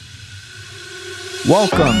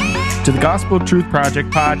Welcome to the Gospel Truth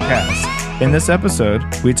Project podcast. In this episode,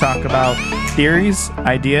 we talk about theories,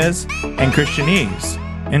 ideas, and Christianese.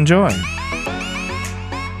 Enjoy.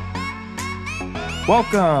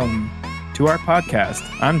 Welcome to our podcast.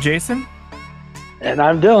 I'm Jason. And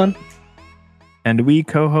I'm Dylan. And we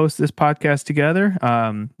co-host this podcast together.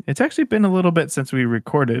 It's actually been a little bit since we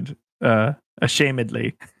recorded,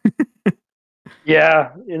 ashamedly.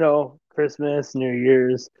 Yeah, Christmas, New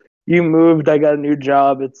Year's. You moved, I got a new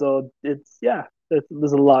job. There's a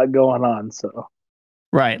lot going on. So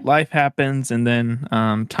Right, life happens, and then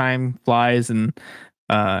time flies, and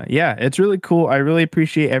it's really cool. I really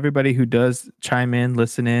appreciate everybody who does chime in,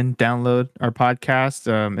 listen in, download our podcast.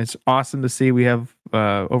 It's awesome to see we have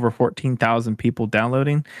over 14,000 people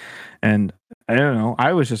downloading, and I don't know.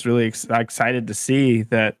 I was just really excited to see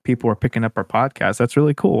that people are picking up our podcast. That's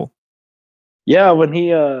really cool. yeah, when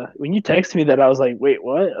you texted me that, I was like, wait,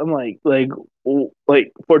 what? I'm like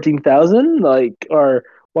 14,000, or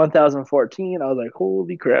 1,014. I was like,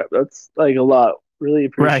 holy crap, that's like a lot. Really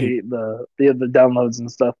appreciate the downloads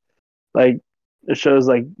and stuff. Like, it shows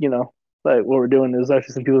like what we're doing is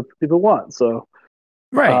actually some people want. So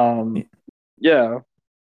Right. Yeah.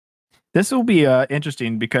 This will be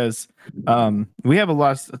interesting because we have a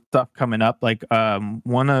lot of stuff coming up. Like we're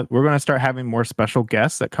going to start having more special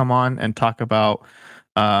guests that come on and talk about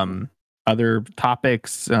other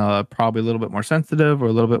topics, probably a little bit more sensitive or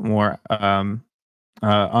a little bit more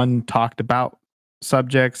untalked about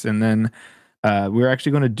subjects. And then we're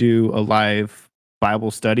actually going to do a live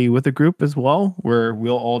Bible study with a group as well, where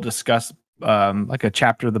we'll all discuss like a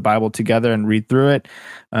chapter of the Bible together and read through it.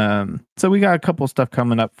 So we got a couple stuff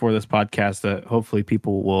coming up for this podcast that hopefully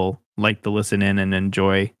people will like to listen in and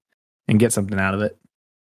enjoy and get something out of it.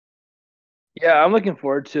 Yeah, I'm looking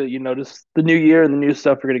forward to, just the new year and the new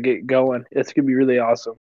stuff we're going to get going. It's going to be really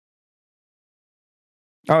awesome.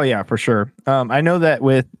 Oh yeah, for sure. I know that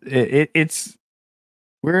with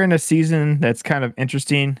we're in a season that's kind of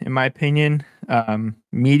interesting, in my opinion.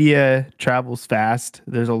 Media travels fast.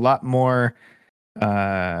 There's a lot more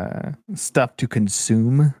stuff to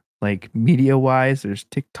consume, like media-wise. There's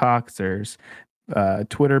TikToks, there's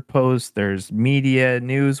Twitter posts, there's media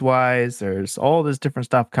news-wise. There's all this different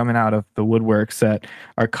stuff coming out of the woodworks that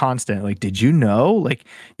are constant. Like, did you know? Like,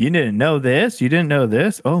 you didn't know this? You didn't know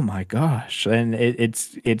this? Oh my gosh! And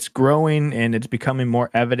it's growing, and it's becoming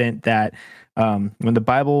more evident that when the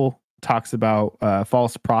Bible talks about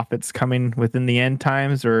false prophets coming within the end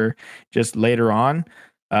times or just later on,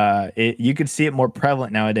 you could see it more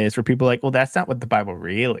prevalent nowadays where people are like, well, that's not what the Bible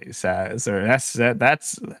really says, or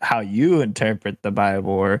that's how you interpret the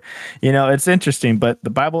Bible, or it's interesting. But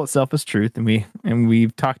the Bible itself is truth, and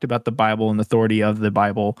we've talked about the Bible and the authority of the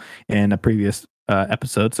Bible in a previous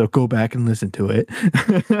episode, so go back and listen to it.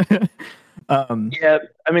 Yeah,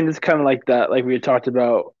 I mean, it's kind of like that, like we had talked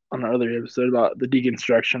about on an earlier episode about the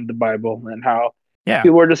deconstruction of the Bible and how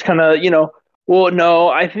people are just kind of, well, no,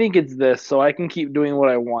 I think it's this, so I can keep doing what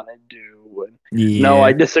I want to do. And, no,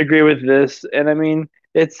 I disagree with this. And I mean,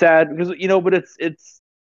 it's sad because, but it's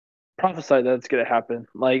prophesied that it's going to happen.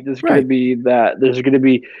 Like, there's going to be that. There's going to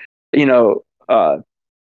be, a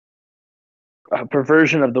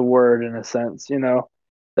perversion of the word in a sense, that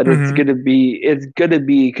it's going to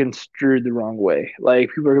be construed the wrong way. Like,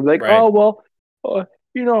 people are going to be like, oh, well, like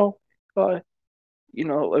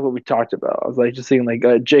what we talked about. I was like just seeing like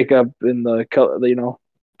Jacob in the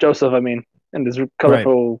Joseph. I mean, and this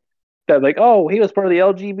colorful that like, oh, he was part of the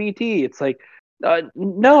LGBT. It's like, no, he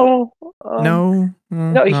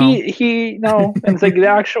no, and it's like the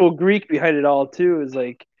actual Greek behind it all too is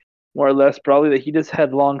like more or less probably that he just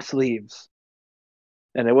had long sleeves,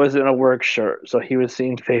 and it wasn't a work shirt, so he was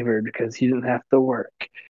seen favored because he didn't have to work.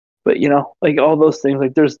 But like all those things,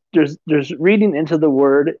 like there's reading into the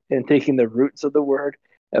word and taking the roots of the word,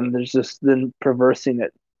 and there's just then perversing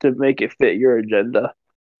it to make it fit your agenda.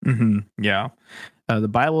 Mm-hmm. Yeah, the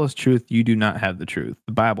Bible is truth. You do not have the truth.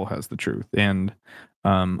 The Bible has the truth, and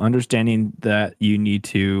understanding that you need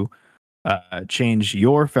to change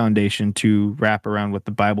your foundation to wrap around what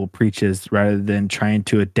the Bible preaches, rather than trying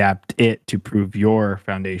to adapt it to prove your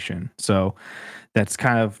foundation. So that's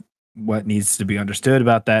kind of what needs to be understood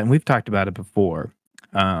about that, and we've talked about it before.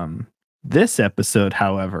 This episode,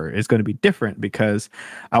 however, is going to be different because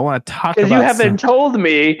I want to talk about. Because you haven't told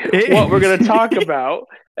me what we're going to talk about,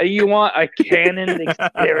 and you want a canon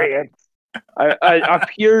experience, a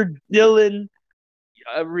pure Dylan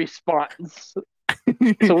response.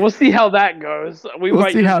 So we'll see how that goes. We'll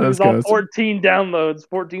might see just lose all 14,000 downloads.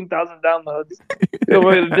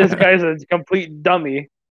 This guy's a complete dummy.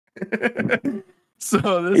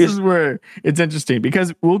 So this You, is where it's interesting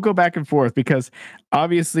because we'll go back and forth because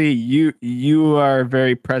obviously you are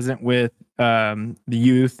very present with the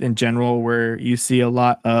youth in general, where you see a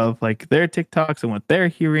lot of like their TikToks and what they're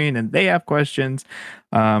hearing, and they have questions.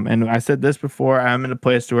 And I said this before, I'm in a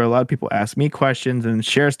place where a lot of people ask me questions and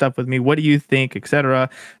share stuff with me. What do you think, etc.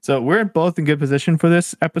 So we're both in good position for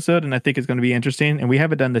this episode, and I think it's going to be interesting. And we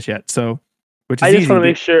haven't done this yet, so which I is just want easy. to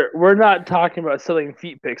make sure we're not talking about selling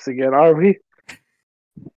feet pics again, are we?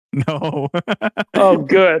 No. Oh,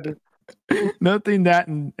 good. Nothing that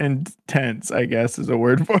intense, I guess is a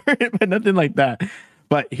word for it, but nothing like that.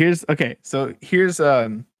 But here's okay. So here's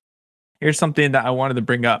something that I wanted to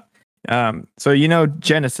bring up. So you know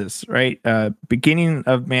Genesis, right? Beginning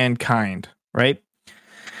of mankind, right?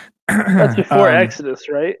 That's before um, Exodus,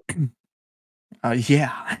 right?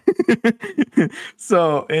 yeah.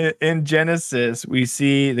 So in Genesis, we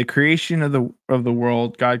see the creation of the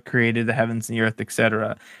world. God created the heavens and the earth,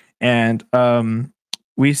 etc. And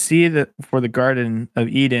we see that for the Garden of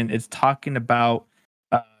Eden, it's talking about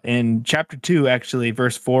in chapter 2, actually,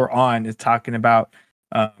 verse 4 on, is talking about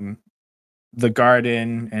um, the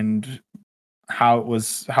garden and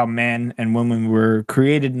how man and woman were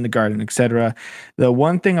created in the garden, etc. The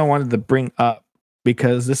one thing I wanted to bring up,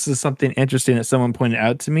 because this is something interesting that someone pointed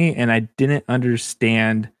out to me, and I didn't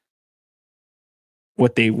understand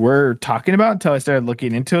what they were talking about until I started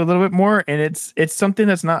looking into it a little bit more. And it's something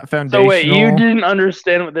that's not So wait, you foundational. didn't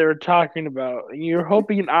understand what they were talking about. You're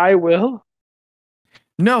hoping I will?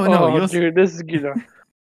 No, Oh, you'll. dude, this is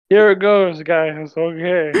here it goes, guys.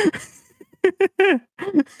 Okay.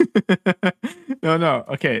 No.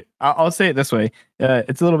 Okay, I'll say it this way.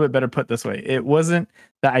 It's a little bit better put this way. It wasn't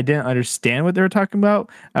that I didn't understand what they were talking about.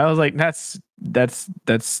 I was like, that's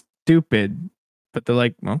stupid. But they're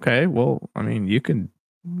like, okay, well, I mean, you can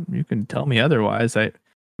tell me otherwise. I'm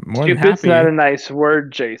more than Stupid's not a happy. nice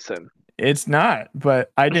word, Jason. It's not,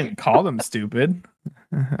 but I didn't call them stupid.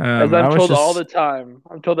 As I I'm was told all the just time.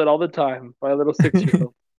 I'm told that all the time by a little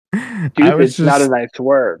 6-year-old. I was Stupid's not a just nice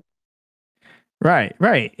word. right,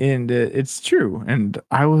 and it's true. And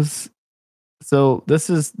I was so this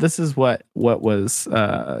is what was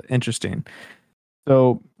interesting.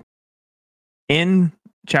 So in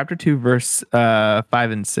chapter 2, verse 5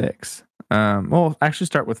 and 6, well, actually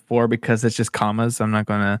start with 4 because it's just commas. I'm not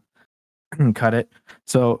gonna cut it.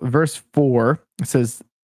 So verse 4 says,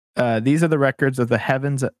 these are the records of the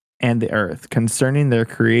heavens and the earth concerning their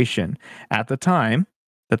creation. At the time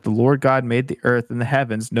that the Lord God made the earth and the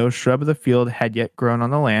heavens, no shrub of the field had yet grown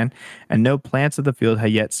on the land, and no plants of the field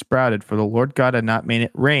had yet sprouted, for the Lord God had not made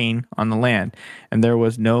it rain on the land, and there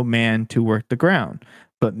was no man to work the ground.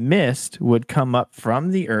 But mist would come up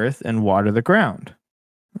from the earth and water the ground.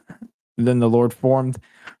 Then the Lord formed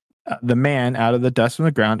the man out of the dust from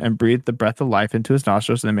the ground and breathed the breath of life into his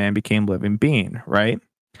nostrils, and the man became a living being, right?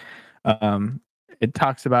 Um, it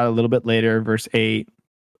talks about a little bit later, verse 8.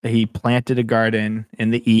 He planted a garden in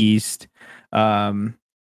the east, um,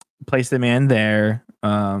 placed the man there,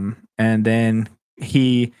 and then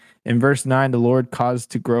he, in verse 9, the Lord caused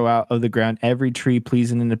to grow out of the ground every tree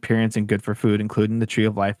pleasing in appearance and good for food, including the tree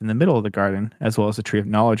of life in the middle of the garden, as well as the tree of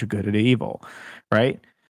knowledge of good and evil, right?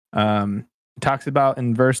 It talks about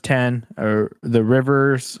in verse 10, or the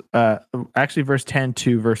rivers, actually, verse 10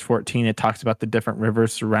 to verse 14, it talks about the different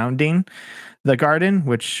rivers surrounding the garden,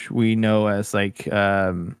 which we know as like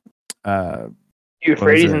what was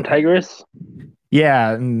Euphrates and it? Tigris?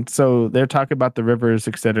 Yeah, and so they're talking about the rivers,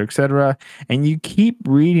 et cetera, et cetera. And you keep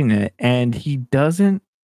reading it, and he doesn't.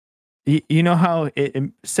 You know how it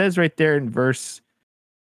says right there in verse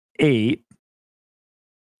 8.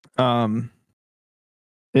 Um,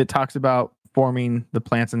 it talks about forming the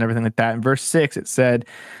plants and everything like that. In verse 6, it said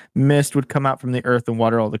mist would come out from the earth and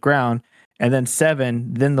water all the ground. And then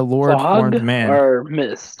 7, then the Lord Fog formed man. or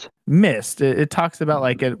mist? Mist. It talks about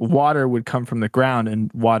like water would come from the ground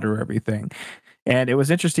and water everything. And it was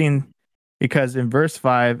interesting because in verse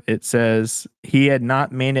 5 it says he had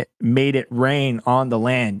not made it rain on the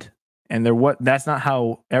land. And that's not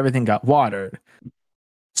how everything got watered.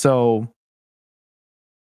 So,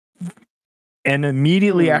 and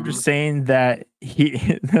immediately after saying that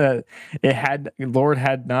Lord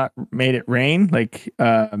had not made it rain, like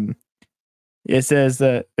it says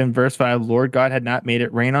that in verse 5, Lord God had not made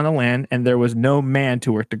it rain on the land, and there was no man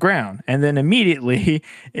to work the ground. And then immediately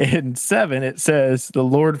in 7, it says the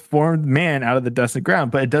Lord formed man out of the dust of the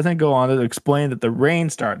ground, but it doesn't go on to explain that the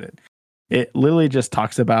rain started. It literally just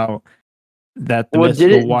talks about that the Well, mist,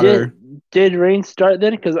 did the it water. did rain start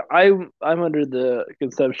then? Because I'm under the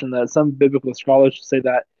conception that some biblical scholars say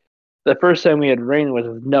that the first time we had rain was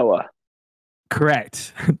with Noah.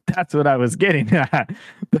 Correct. That's what I was getting at.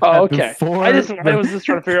 Oh, okay. Before I was just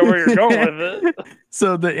trying to figure out where you're going with it.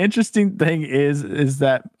 So the interesting thing is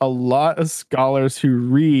that a lot of scholars who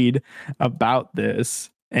read about this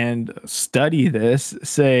and study this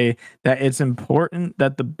say that it's important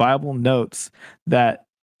that the Bible notes that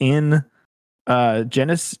in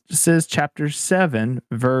Genesis chapter 7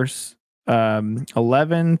 verse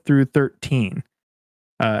 11 through 13,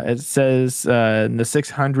 it says, in the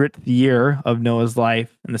 600th year of Noah's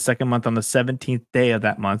life, in the second month, on the 17th day of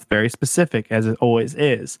that month, very specific as it always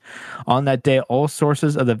is. On that day, all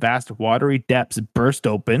sources of the vast watery depths burst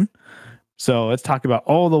open. So let's talk about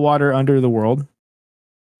all the water under the world.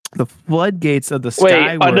 The floodgates of the Wait,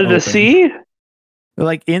 sky were under the opened. sea?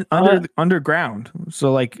 Like underground.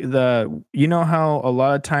 So like how a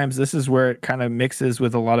lot of times this is where it kind of mixes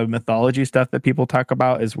with a lot of mythology stuff that people talk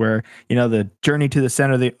about, is where the journey to the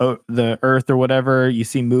center of the earth or whatever. You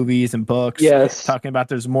see movies and books Yes. talking about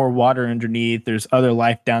there's more water underneath, there's other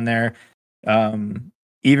life down there.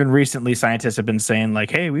 Even recently scientists have been saying like,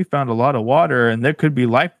 hey, we found a lot of water and there could be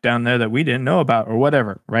life down there that we didn't know about or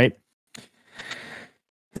whatever, right?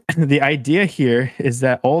 The idea here is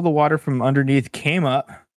that all the water from underneath came up,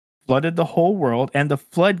 flooded the whole world, and the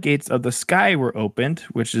floodgates of the sky were opened,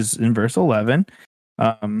 which is in verse 11,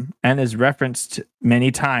 and is referenced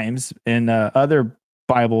many times in other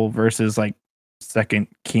Bible verses like 2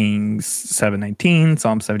 Kings 7:19,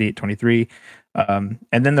 Psalm 78:23. And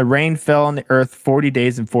then the rain fell on the earth 40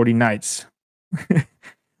 days and 40 nights,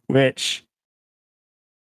 which,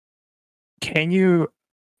 can you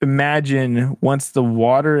imagine once the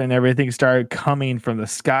water and everything started coming from the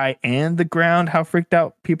sky and the ground, how freaked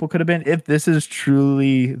out people could have been if this is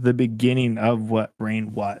truly the beginning of what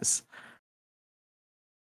rain was.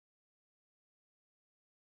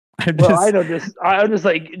 I'm just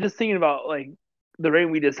like just thinking about like the rain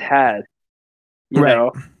we just had, you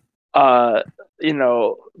right.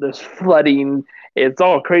 know. There's flooding. It's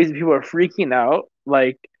all crazy. People are freaking out.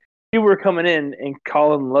 Like people were coming in and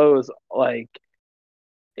calling Lowe's like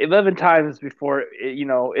 11 times before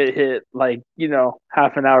it hit like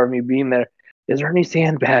half an hour of me being there. Is there any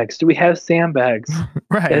sandbags? Do we have sandbags?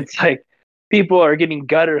 Right. It's like people are getting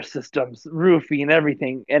gutter systems, roofing, and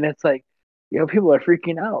everything, and it's like people are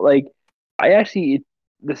freaking out. Like I actually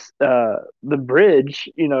the bridge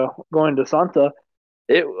going to Santa,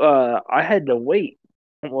 I had to wait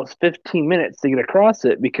almost 15 minutes to get across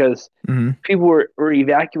it because people were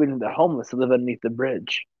evacuating the homeless that live underneath the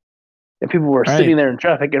bridge, and people were sitting there in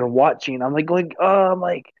traffic and watching. I'm like,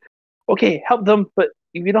 okay, help them, but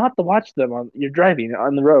you don't have to watch them. You're driving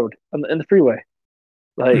on the road in the freeway.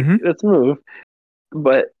 Like, let's move.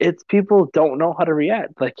 But it's people don't know how to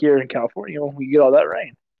react. Like here in California when we get all that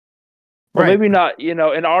rain. Well, maybe not, in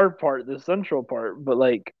our part, the central part, but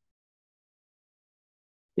like,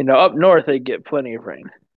 up north they get plenty of rain.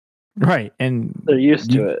 Right, and they're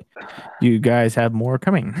used to it. You guys have more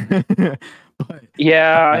coming. But,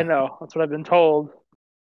 yeah, I know. That's what I've been told.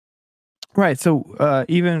 Right. So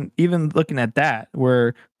even looking at that,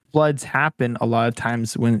 where floods happen a lot of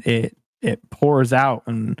times when it pours out,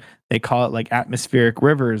 and they call it like atmospheric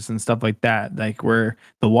rivers and stuff like that, like where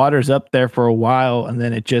the water's up there for a while and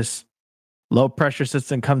then it just low pressure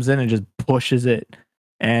system comes in and just pushes it,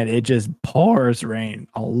 and it just pours rain,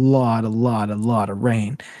 a lot of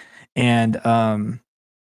rain. And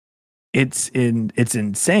it's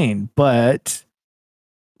insane, but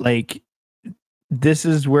like, this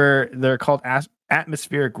is where they're called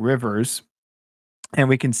atmospheric rivers, and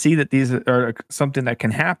we can see that these are something that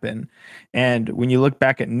can happen. And when you look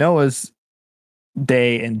back at Noah's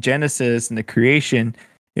day in Genesis and the creation,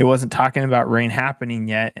 it wasn't talking about rain happening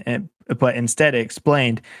yet, but instead it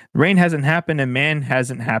explained rain hasn't happened and man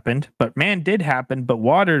hasn't happened, but man did happen. But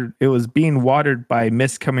it was being watered by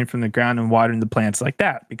mist coming from the ground and watering the plants like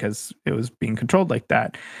that because it was being controlled like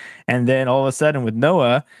that. And then all of a sudden with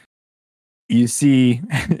Noah, you see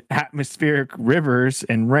atmospheric rivers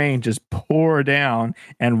and rain just pour down,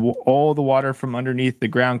 and all the water from underneath the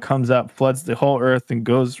ground comes up, floods the whole earth, and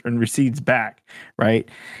goes and recedes back, right?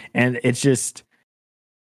 And it's just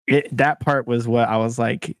that part was what I was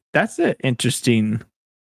like, that's an interesting.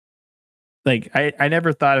 Like I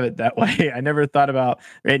never thought of it that way. I never thought about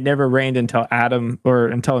it. Never rained until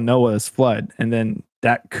until Noah's flood, and then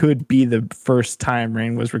that could be the first time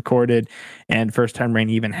rain was recorded, and first time rain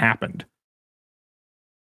even happened.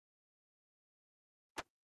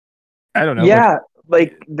 I don't know. Yeah,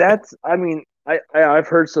 like that's. I mean, I've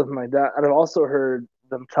heard something like that, and I've also heard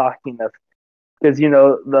them talking of because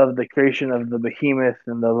the creation of the behemoth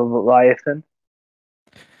and the leviathan.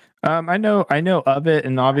 I know of it,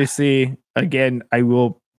 and obviously, again, I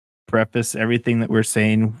will preface everything that we're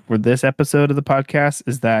saying for this episode of the podcast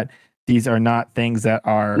is that these are not things that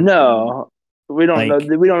are No, we don't know. like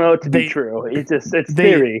We don't know it to be they true. It's they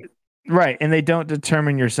theory. right, and they don't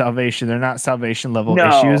determine your salvation. They're not salvation level No,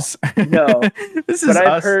 issues. no. This But is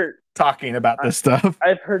us talking about this stuff.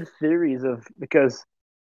 I've heard theories of because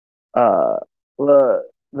uh the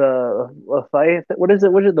Leviathan. What is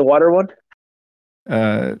it? What is it? The water one?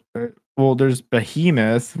 Uh, well, there's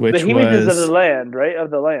Behemoth, which Behemoth is of the was land, right?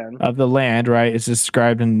 Of the land. of the land, right? It's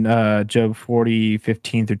described in Job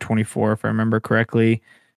 40:15 through 24, if I remember correctly.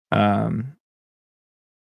 Um,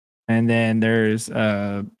 and then there's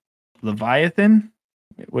Leviathan,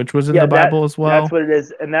 which was in Yeah, the Bible as that's well. what it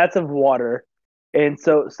is, and that's of water. And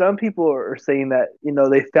so some people are saying that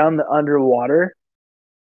they found the underwater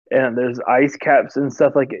and there's ice caps and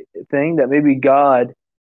stuff like thing that maybe God,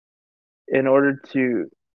 in order to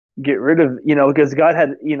get rid of because God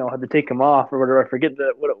had had to take him off or whatever. I forget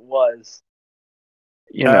what it was.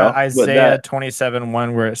 But Isaiah that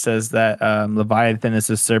 27:1, where it says that Leviathan is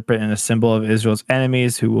a serpent and a symbol of Israel's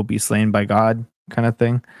enemies who will be slain by God, kind of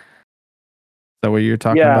thing. Is that what you're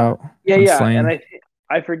talking yeah, about yeah, when yeah. And slain?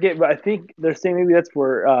 I forget, but I think they're saying maybe that's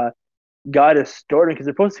where God is stored because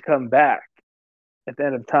they're supposed to come back at the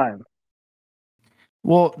end of time.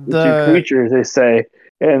 Well, The two creatures, they say,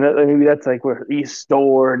 and maybe that's like where he's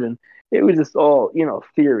stored, and it was just all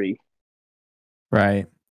theory. right.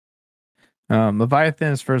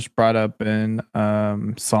 Leviathan is first brought up in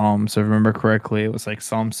Psalms, if I remember correctly. It was like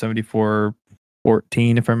Psalm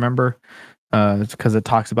 74:14, if I remember. It's because it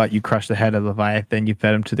talks about you crushed the head of Leviathan, you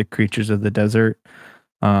fed him to the creatures of the desert.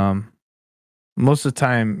 Um, Most of the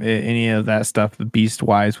time, any of that stuff, the beast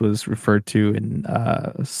wise, was referred to in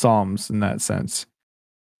Psalms in that sense.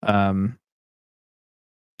 Um,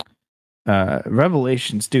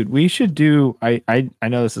 Revelations, dude, we should do. I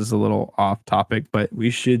know this is a little off topic, but we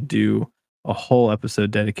should do a whole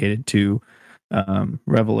episode dedicated to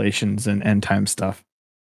Revelations and end time stuff.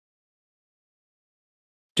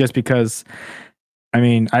 Just because, I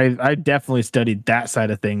mean, I definitely studied that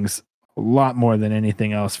side of things a lot more than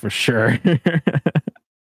anything else for sure.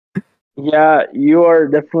 Yeah, you are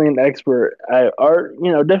definitely an expert. I are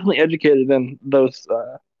definitely educated in those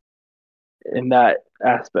in that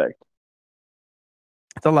aspect.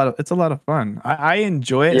 It's a lot of fun. I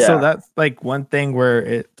enjoy it. So Yeah, that's like one thing where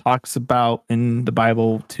it talks about in the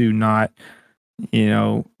Bible to not,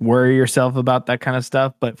 worry yourself about that kind of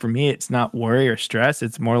stuff. But for me, it's not worry or stress.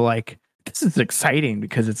 It's more like this is exciting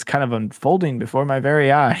because it's kind of unfolding before my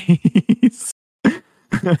very eyes.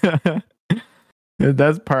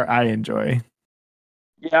 That's part I enjoy.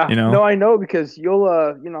 yeah. You know, No, I know because you'll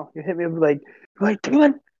you hit me up like, come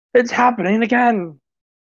on, it's happening again,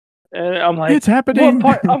 and I'm like, it's what happening.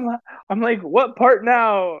 part? I'm like, what part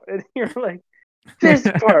now? And you're like, this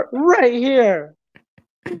part right here,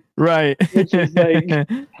 Right. which is like,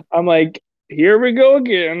 I'm like, here we go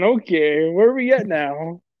again. Okay, where are we at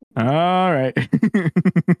now? All right.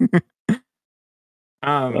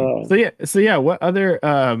 Uh, So yeah, what other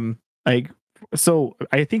like so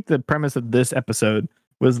I think the premise of this episode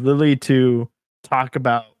was literally to talk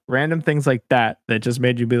about random things like that just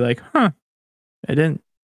made you be like, "Huh, I didn't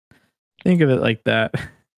think of it like that."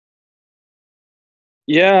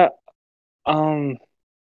 yeah. Um.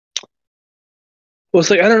 Well, it's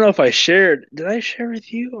like I don't know if I shared. Did I share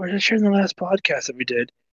with you, or did I share in the last podcast that we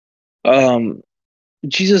did? Um,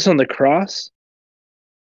 Jesus on the cross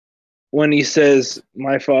when he says,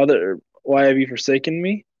 "My Father, why have you forsaken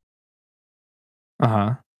me?"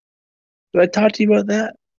 Uh-huh. Did I talk to you about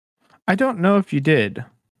that? I don't know if you did.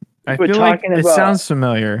 I We're feel like talking it about sounds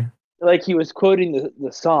familiar. like he was quoting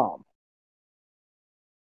the psalm.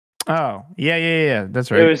 Oh, yeah,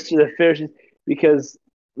 that's It right. was to the Pharisees because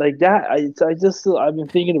like that. I've been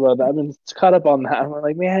thinking about that. I've been caught up on that. I'm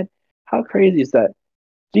like, man, how crazy is that?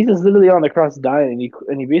 Jesus literally on the cross dying,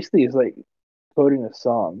 and he basically is like quoting a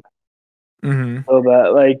song. Mhm. So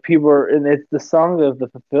that like people are, and it's the song of the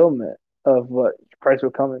fulfillment of what Christ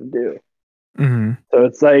will come and do. Mhm. So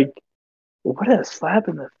it's like, what a slap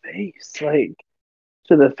in the face, like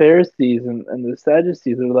to the Pharisees and the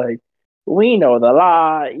Sadducees are like, we know the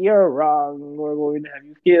law, you're wrong, we're going to have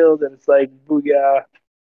you killed, and it's like, booyah,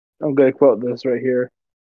 I'm gonna quote this right here,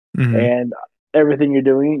 Mhm. and everything you're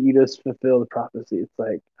doing, you just fulfill the prophecy. It's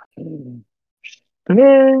like,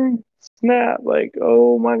 ding, snap, like,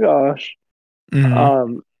 oh my gosh. Mhm.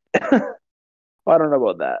 Um, I don't know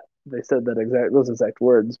about that. They said that those exact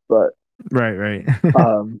words, but Right.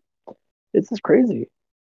 um, it's just crazy.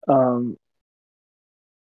 Um,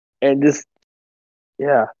 and just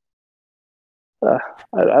yeah, I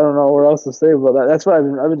don't know what else to say about that. That's why I've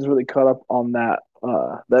been just really caught up on that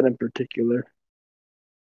in particular.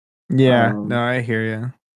 Yeah, no, Um, I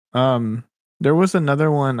hear you. There was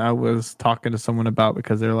another one I was talking to someone about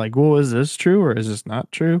because they're like, "Well, is this true or is this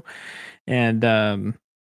not true?" And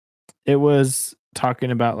it was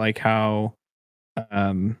talking about like how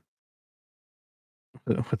um,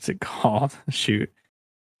 what's it called? Shoot.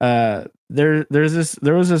 There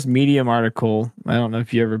was this Medium article. I don't know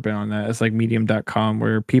if you ever been on that. It's like medium.com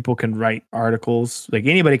where people can write articles. Like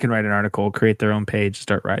anybody can write an article, create their own page,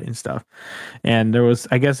 start writing stuff. And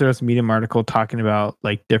I guess there was a Medium article talking about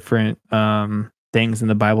like different things in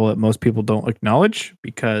the Bible that most people don't acknowledge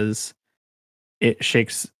because it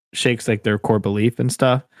shakes like their core belief and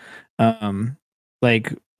stuff. Um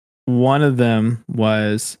like one of them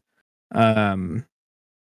was um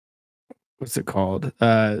what's it called?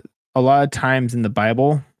 A lot of times in the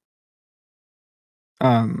Bible,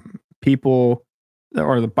 people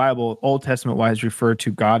or the Bible, Old Testament wise, refer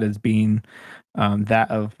to God as being that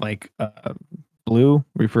of like blue,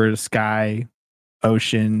 refer to sky,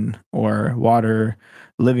 ocean, or water,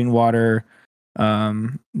 living water.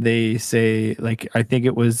 They say like I think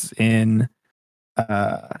it was in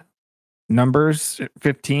uh Numbers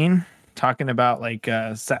 15 talking about like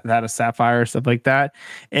that of sapphire stuff like that,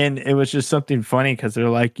 and it was just something funny because they're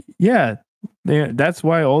like, yeah, that's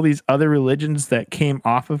why all these other religions that came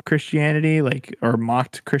off of Christianity, like or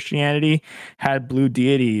mocked Christianity, had blue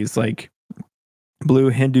deities like blue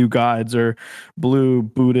Hindu gods or blue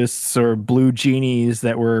Buddhists or blue genies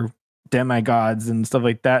that were demigods and stuff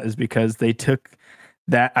like that, is because they took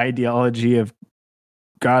that ideology of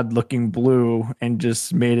God looking blue and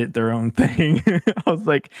just made it their own thing. I was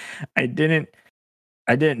like, I didn't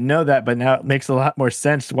I didn't know that, but now it makes a lot more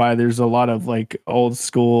sense why there's a lot of like old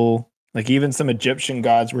school, like even some Egyptian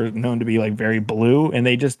gods were known to be like very blue, and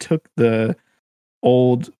they just took the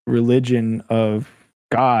old religion of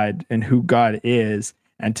God and who God is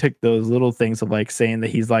and took those little things of like saying that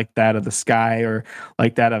he's like that of the sky or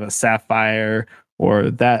like that of a sapphire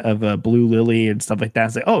or that of a blue lily and stuff like that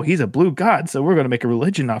and say, oh, he's a blue god, so we're going to make a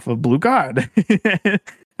religion off of blue god.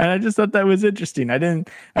 And I just thought that was interesting. I didn't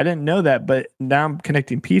know that, but now I'm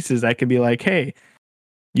connecting pieces. I could be like, hey,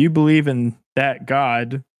 you believe in that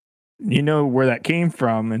god, you know where that came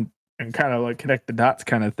from, and kind of like connect the dots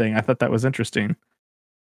kind of thing. I thought that was interesting.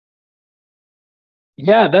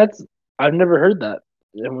 yeah, I've never heard that.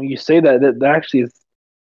 And when you say that, that actually is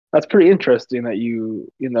that's pretty interesting that you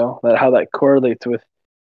know that how that correlates with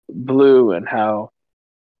blue and how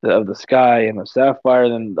of the sky and the sapphire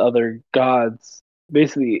and the other gods,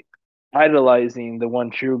 basically idolizing the one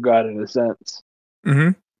true God in a sense.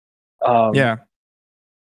 Mm-hmm. Um, Yeah.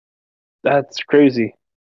 that's crazy.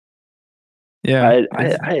 Yeah.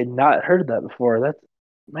 I had not heard that before. That's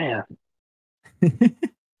man.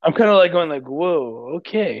 I'm kind of like going like, whoa,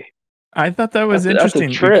 okay, I thought that was that's a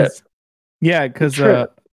interesting trip. because yeah, It's a because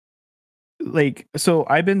trip. like so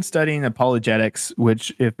I've been studying apologetics,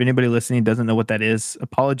 which if anybody listening doesn't know what that is,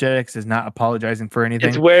 apologetics is not apologizing for It's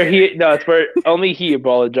anything. where he no, it's where only he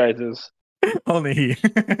apologizes. Only he.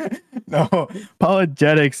 No,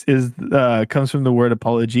 apologetics is comes from the word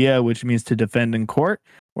apologia, which means to defend in court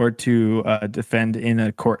or to defend in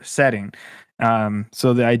a court setting.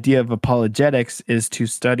 So the idea of apologetics is to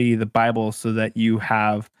study the Bible so that you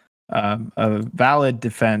have a valid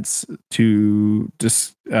defense to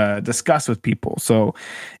discuss with people. So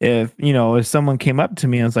if someone came up to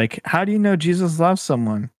me and was like, "How do you know Jesus loves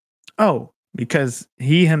someone?" Oh, because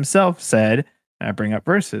he himself said, and I bring up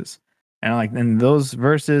verses. And those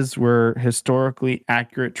verses were historically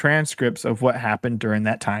accurate transcripts of what happened during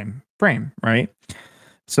that time frame, right?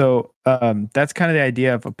 So that's kind of the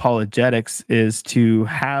idea of apologetics, is to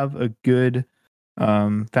have a good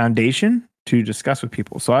foundation to discuss with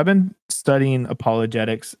people. So I've been studying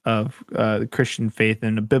apologetics of the Christian faith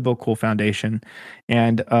and a biblical foundation,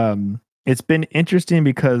 and it's been interesting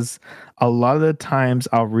because a lot of the times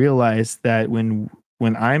I'll realize that when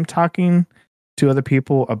I'm talking to other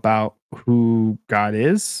people about who God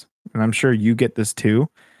is, and I'm sure you get this too,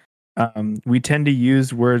 we tend to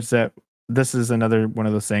use words that this is another one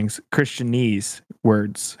of those things, Christianese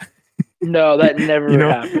words. No, that you never know,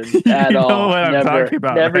 happened at you know all. what I'm Never, talking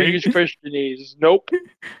about, never right? use Christianese. Nope.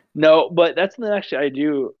 No, but that's something actually I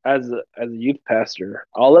do as a youth pastor.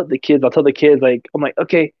 I'll tell the kids like I'm like,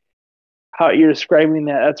 okay, how you're describing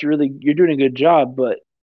that, that's really you're doing a good job, but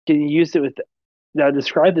can you use it with now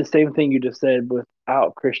describe the same thing you just said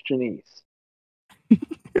without Christianese.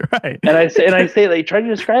 Right. And I say like try to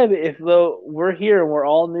describe it if though we're here and we're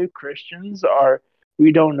all new Christians or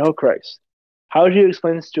we don't know Christ. How would you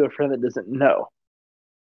explain this to a friend that doesn't know?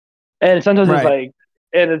 And sometimes it's Right. like,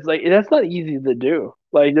 and it's like that's not easy to do.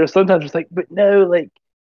 Like there's sometimes it's like, but no, like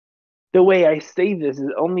the way I say this is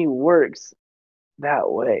only works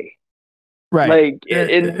that way. Right. Like,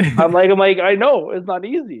 and I'm like, I know it's not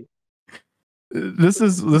easy, This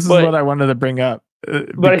is but what I wanted to bring up I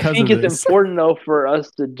because think of it's this. important though for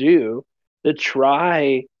us to do to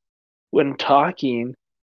try when talking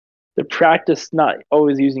to practice not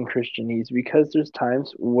always using Christianese because there's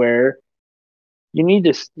times where you need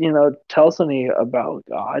to tell somebody about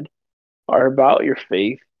God or about your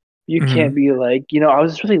faith. You Hmm. can't be like, I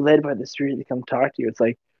was really led by the Spirit to come talk to you. It's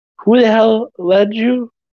like, who the hell led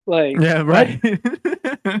you? Like, Yeah, what? right.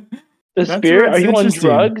 The That's where Spirit? Are it's you on interesting.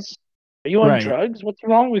 drugs? Are you on Right. drugs? What's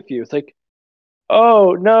wrong with you? It's like,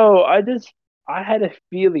 oh no, I had a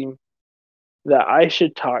feeling that I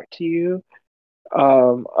should talk to you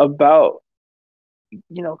about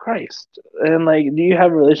Christ. And like, do you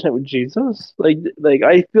have a relationship with Jesus? Like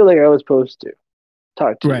I feel like I was supposed to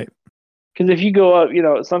talk to you. Right. Because if you go up,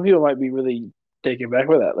 some people might be really taken back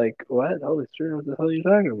with that. Like, what? Holy Spirit, what the hell are you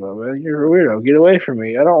talking about, man? You're a weirdo. Get away from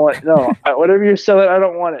me. I don't want, no, whatever you're selling, I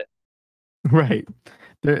don't want it. Right.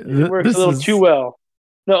 It works a This little too is well.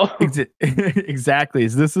 No. exactly.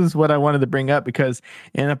 This is what I wanted to bring up because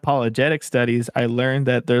in apologetic studies, I learned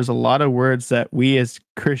that there's a lot of words that we as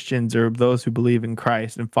Christians or those who believe in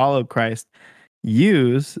Christ and follow Christ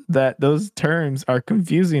use that those terms are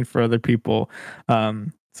confusing for other people.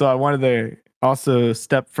 So I wanted to also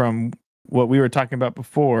step from what we were talking about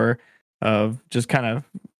before of just kind of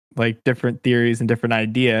like different theories and different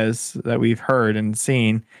ideas that we've heard and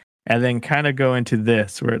seen, and then kind of go into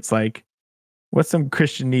this where it's like, what's some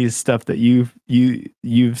Christianese stuff that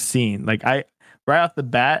you've seen? Like I right off the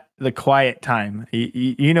bat, the quiet time.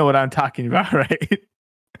 You know what I'm talking about, right?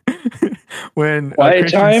 When a Quiet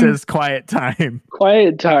Christian time? says quiet time,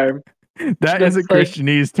 Quiet time. that is a That's like,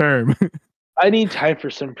 Christianese term. I need time for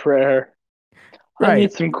some prayer. I Right.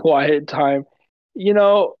 need some quiet time. You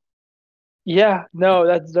know, yeah, no,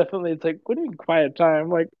 that's definitely, it's like, what do you mean quiet time?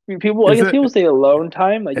 Like, I Is guess people it say alone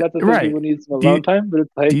time. Like, that's the thing, right? people need some Do alone you, time, but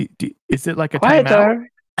it's like, is it like a quiet timeout? time.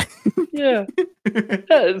 Yeah.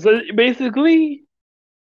 Yeah. So basically,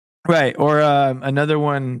 Right. Or another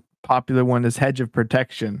one, popular one is hedge of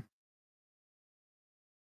protection.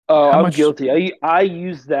 oh, How I'm much guilty. I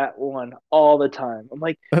use that one all the time. I'm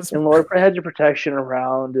like, that's and Lord, put a hedge of protection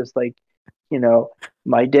around just like, you know,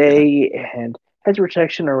 my day and hedge of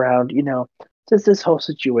protection around, just this whole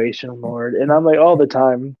situation, Lord. And I'm like all the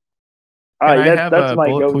time. can I That's have that's a my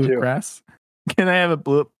bulletproof go-to. glass? Can I have a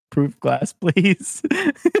bulletproof glass, please?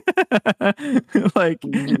 Like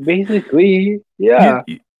Basically, you, yeah.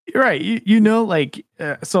 you you're right. You know, like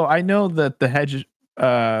so I know that the hedge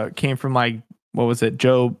came from like what was it,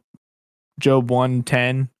 Job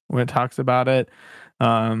 110 when it talks about it.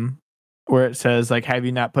 Um where it says like, have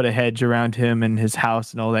you not put a hedge around him and his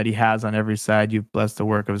house and all that he has on every side? You've blessed the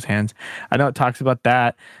work of his hands. I know it talks about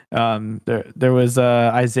that. There was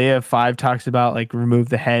Isaiah 5 talks about like remove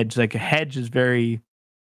the hedge. Like a hedge is very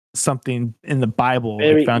something in the Bible, like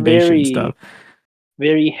Very, foundation stuff.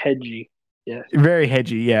 very, very hedgy. Yes. Very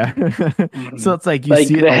hedgy, yeah. Hmm. So it's like you Like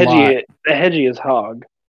see it a lot. the hedgy is hog,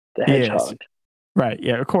 the Yes. hedgehog. Right.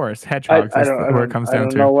 Yeah, of course. I, Hedgehogs, I that's don't I where it don't comes I down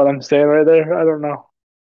don't to. know what I'm saying right there. I don't know.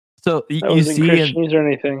 So That you wasn't see in Christianese or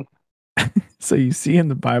anything. so you see in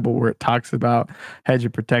the Bible where it talks about hedge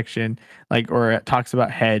of protection, like, or it talks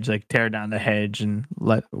about hedge, like tear down the hedge and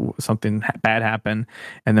let something bad happen.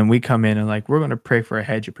 And then we come in and like, we're going to pray for a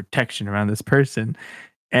hedge of protection around this person.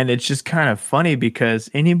 And it's just kind of funny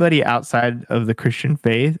because anybody outside of the Christian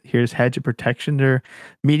faith hears hedge of protection, their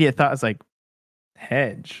immediate thought is like,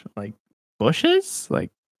 hedge, like bushes?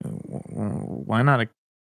 Like, why not?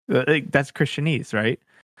 Like, that's Christianese, right?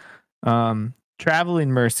 Traveling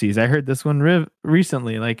mercies. I heard this one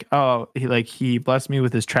recently. Like, oh, he blessed me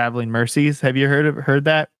with his traveling mercies. Have you heard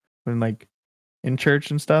that when like in church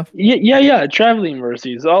and stuff? Yeah, yeah, yeah. Traveling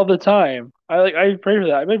mercies all the time. I pray for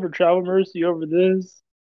that. I pray for travel mercy over this.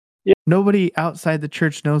 Yeah. Nobody outside the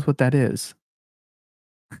church knows what that is.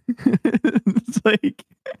 It's like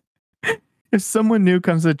if someone new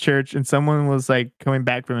comes to church and someone was like coming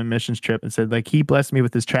back from a missions trip and said like he blessed me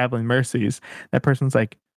with his traveling mercies, that person's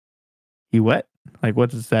like, he what? Like, what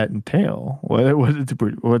does that entail?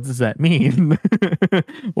 What does that mean?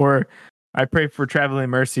 Or I pray for traveling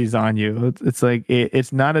mercies on you. It's like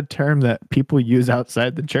it's not a term that people use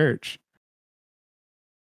outside the church,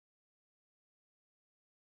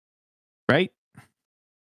 right?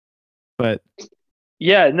 But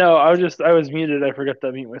Yeah, no, I was muted. I forgot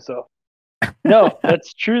to mute myself. No,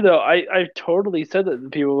 that's true though. I totally said that to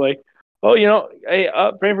people like, oh, hey,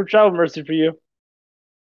 pray for travel mercy for you.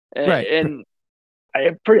 Right. And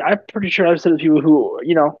I'm pretty sure I've said to people who,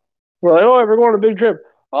 were like, oh, we're going on a big trip.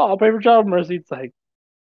 Oh, I'll pay for child mercy. It's like,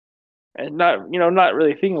 and not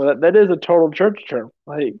really thinking about that. That is a total church term.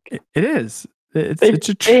 Like, It is. they It's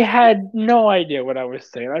a they had no idea what I was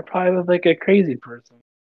saying. I probably was like a crazy person.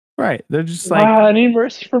 right. They're just like, Wow, I need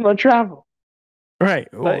mercy for my travel.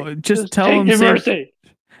 right. Like, Well, just just tell take them the safe. mercy.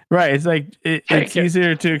 Right. It's like it's Take it.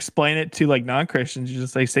 easier to explain it to like non-Christians. You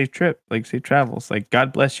just like safe trip, like safe travels, like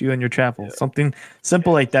God bless you and your travels, Yeah. something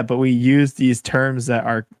simple like that. But we use these terms that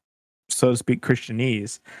are, so to speak,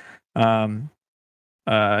 Christianese. Um,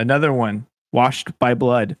 another one, washed by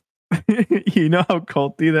blood. You know how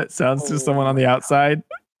culty that sounds to Oh someone on my the god. outside.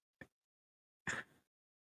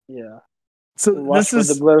 Yeah. So Wash this with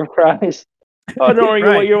the is blood of Christ. Oh, don't worry.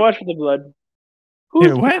 right. You're washed with the blood. Yeah,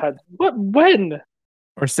 Who's what? God? What? When?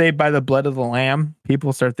 Or saved by the blood of the lamb.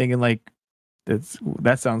 People start thinking like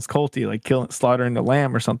that sounds culty, like killing, slaughtering the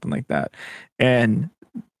lamb or something like that. And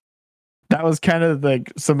that was kind of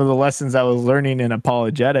like some of the lessons I was learning in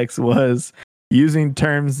apologetics was using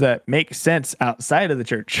terms that make sense outside of the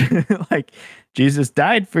church. Like Jesus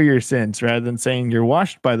died for your sins rather than saying you're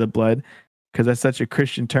washed by the blood, because that's such a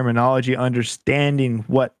Christian terminology, understanding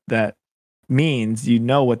what that means, you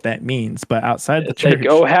know what that means, but outside the It's like,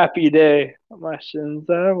 oh, church, happy day. My sins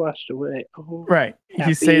are washed away. Oh, right?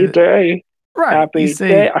 You say happy that, day. right? Happy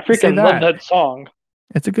day. I You say freaking love that. that song.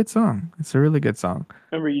 It's a good song. It's a really good song.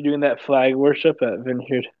 Remember you doing that flag worship at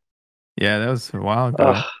Vineyard? Yeah, that was a while ago.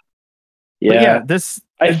 Ugh, But yeah, yeah. this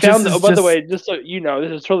I it just found, oh, is by the just way, just so you know,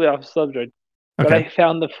 this is totally off subject, but okay. I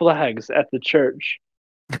found the flags at the church.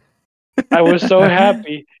 I was so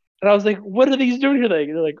happy. And I was like, what are these doing here?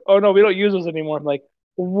 They're like, oh no, we don't use those anymore. I'm like,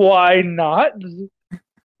 why not?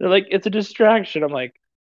 They're like, it's a distraction. I'm like,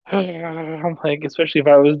 especially if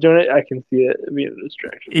I was doing it, I can see it being a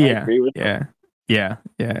distraction. I Yeah, agree with them. yeah, yeah,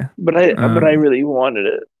 yeah. But I Um, really wanted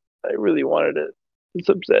it. I really wanted it. It's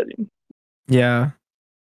upsetting. yeah.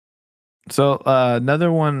 So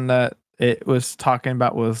another one that it was talking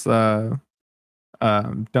about was don't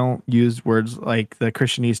use words like the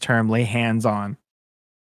Christianese term lay hands on,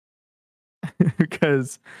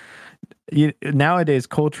 because nowadays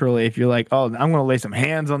culturally, if you're like, oh, I'm going to lay some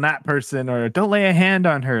hands on that person, or don't lay a hand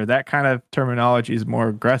on her, that kind of terminology is more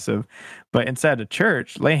aggressive. But inside a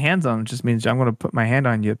church, lay hands on just means I'm going to put my hand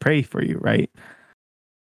on you, pray for you, right?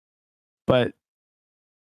 But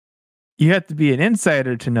you have to be an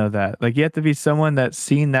insider to know that. Like you have to be someone that's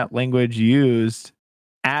seen that language used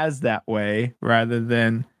as that way, rather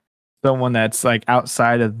than someone that's like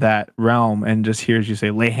outside of that realm and just hears you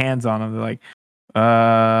say lay hands on them. They're like,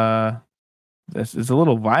 this is a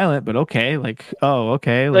little violent, but okay. Like, oh,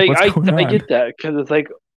 okay. Like, Like what's going I on? get that because it's like,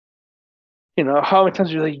 how many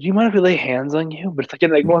times you're like, do you mind if we lay hands on you? But it's like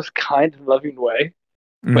in like most kind and loving way.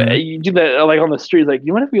 But Mm-hmm. you do that like on the street, like, do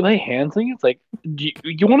you mind if we lay hands on you? It's like, do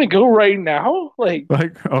you want to go right now? Like,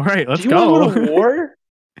 Like, all right, do let's you want to go to go. war?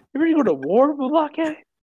 You ready to go to war, Bulake?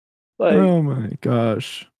 Like Oh my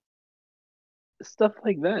gosh. stuff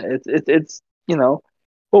like that. It's well,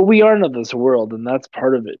 we are not this world, and that's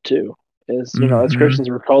part of it too. Is as Mm-hmm. Christians,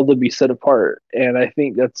 we're called to be set apart, and I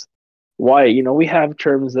think that's why we have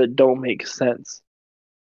terms that don't make sense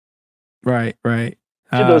Right, right.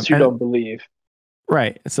 to those who And don't believe.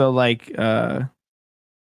 right. So like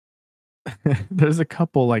there's a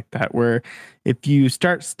couple like that where if you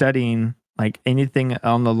start studying like anything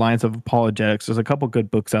on the lines of apologetics, there's a couple good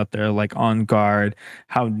books out there like On Guard,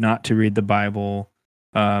 How Not to Read the Bible,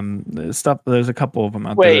 stuff. There's a couple of them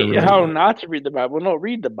out there that are Wait, really how good. not to read the Bible? No,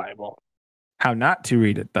 read the Bible. How not to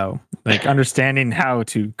read it though, like understanding how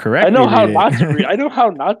to I correctly know how read not to read. it. I know how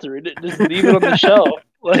not to read it. Just leave it on the shelf.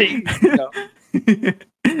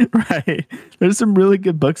 Right. There's some really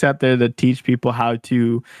good books out there that teach people how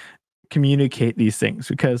to communicate these things,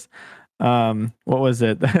 because what was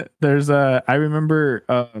it? There's a I remember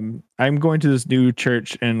I'm going to this new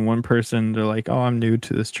church, and one person, they're like, oh, I'm new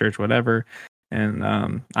to this church, whatever, and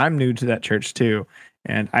I'm new to that church too,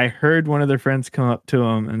 and I heard one of their friends come up to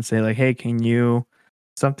him and say like, hey, can you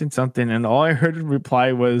something something, and all I heard in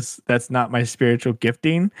reply was, that's not my spiritual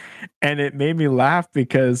gifting. And it made me laugh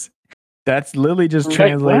because that's literally just Like what?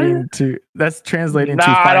 translating to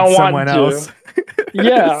Nah, I find don't someone want to. else.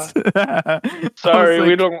 Yeah. I was Sorry, we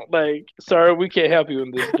like, don't like. Sorry, we can't help you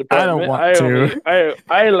in this I don't department. want to.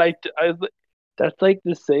 I like to. That's like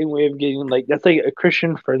the same way of getting like that's like a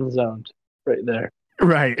Christian friend zoned right there.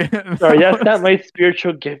 Right. Sorry, that's not my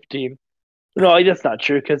spiritual gifting. No, like, that's not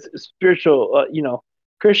true because spiritual,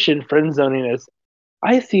 Christian friend zoning is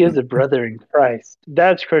I see as a brother in Christ.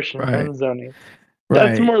 That's Christian Right. friend zoning.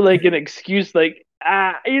 That's Right. more like an excuse, like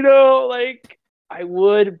like I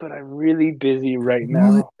would, but I'm really busy right What?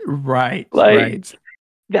 now. Right, Like right,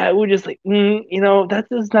 that would just like, that's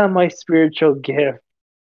just not my spiritual gift.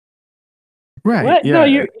 right. What? No,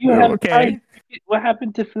 Yeah. you have Christ. Okay. What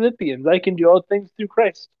happened to Philippians? I can do all things through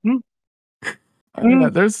Christ. Hmm?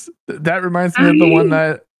 There's that reminds me of the one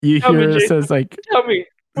that you Tell me, hear that Jason. says like Tell me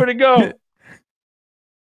where to go.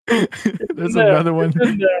 It's in there's there. another It's one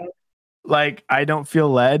in there. like I don't feel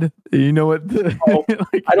led. You know what the Oh,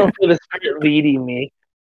 I don't like feel the Spirit leading me.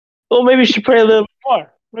 Well, maybe you should pray a little bit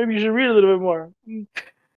more. Maybe you should read a little bit more. it's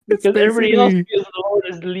Because everybody else basically feels the Lord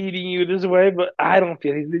is leading you this way, but I don't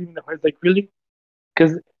feel He's leading the way. It's like, really?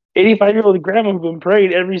 Because 85-year-old grandma who's been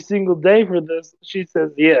praying every single day for this, she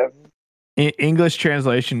says yes. English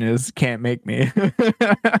translation is can't make me.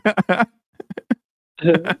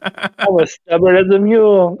 I'm as stubborn as a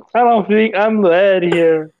mule. I don't think I'm led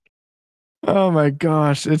here. Oh my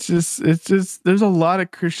gosh, it's just there's a lot of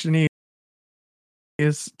Christianese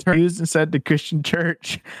used and said to Christian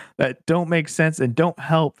church that don't make sense and don't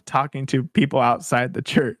help talking to people outside the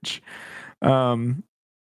church. Um,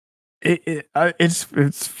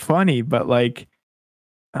 it's funny, but like,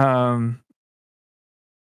 um,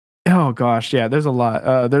 oh gosh, yeah, there's a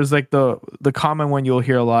lot. There's like the common one you'll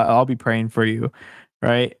hear a lot. I'll be praying for you,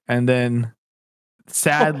 right? And then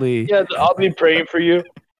sadly, Yeah, I'll be praying for you.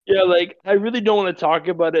 Yeah, like I really don't want to talk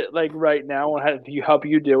about it like right now and have you help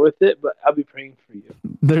you deal with it, but I'll be praying for you.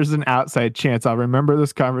 there's an outside chance I'll remember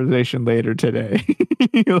this conversation later today.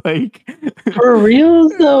 Like, For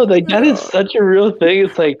reals though, like that is such a real thing.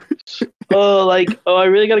 It's like, I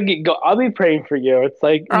really gotta get go. I'll be praying for you. It's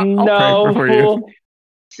like, I'll pray for you. no,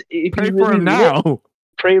 if Pray you for really him mean it, now.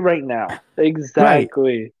 pray right now. Right.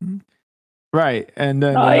 Exactly. Right. And No,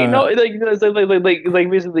 then I know, like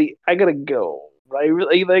basically, I gotta go. Right?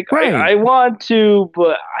 Really, like right. I want to,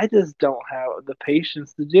 but I just don't have the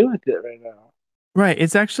patience to deal with it right now. Right.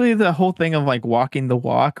 It's actually the whole thing of like walking the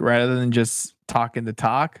walk rather than just talking the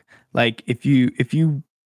talk. Like if you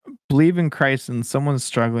believe in Christ and someone's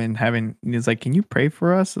struggling, having he's like, can you pray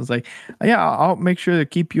for us? It's like, yeah, I'll make sure to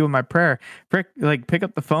keep you in my prayer. Pick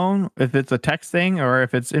up the phone if it's a text thing or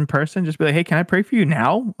if it's in person. Just be like, hey, can I pray for you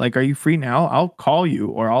now? Like, are you free now? I'll call you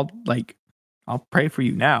or I'll pray for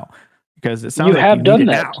you now because it sounds You like you have need done it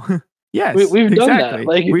that. now. Yes, We've done that.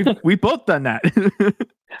 exactly. Like We both done that.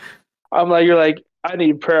 I'm like, you're like, I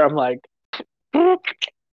need prayer. I'm like,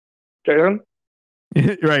 Jason,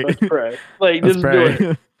 Right. let's pray. Like, Let's just do it.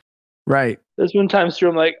 pray. Right. There's been times too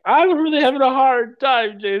I'm like, I'm really having a hard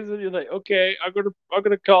time, Jason. You're like, okay, I'm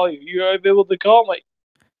gonna call you. You able to call? I'm like,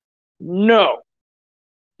 no.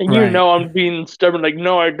 And you Right. know I'm being stubborn, like,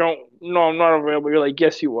 no, I don't no, I'm not available. You're like,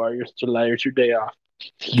 yes you are, you're still a liar, it's your day off.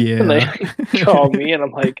 And they Yeah. call me and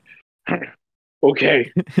I'm like,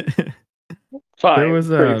 okay, There fine, was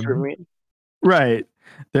pray for me. right.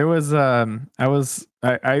 There was I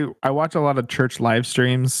watch a lot of church live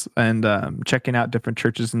streams and checking out different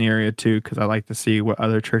churches in the area too because I like to see what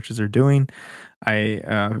other churches are doing. I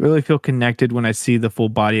really feel connected when I see the full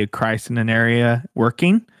body of Christ in an area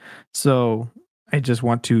working. So I just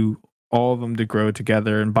want to all of them to grow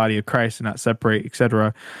together in body of Christ and not separate,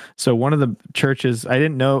 etc. So one of the churches I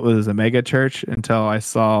didn't know it was a mega church until I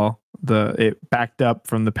saw it backed up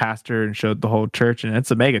from the pastor and showed the whole church, and it's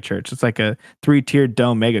a mega church. It's like a 3-tiered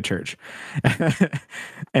dome mega church.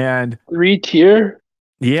 And 3 tier?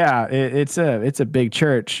 yeah, it's a big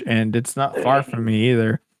church and it's not far from Dang, me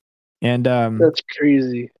either. And that's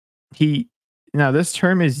crazy. he now this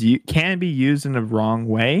term can be used in a wrong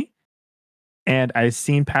way, and I've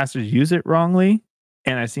seen pastors use it wrongly,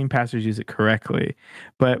 and I've seen pastors use it correctly.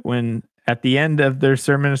 But when at the end of their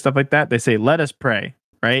sermon and stuff like that, they say, "Let us pray,"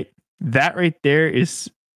 right? That right there is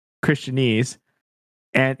Christianese,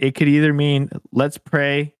 and it could either mean let's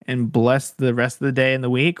pray and bless the rest of the day and the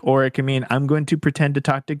week, or it can mean I'm going to pretend to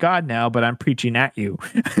talk to God now, but I'm preaching at you.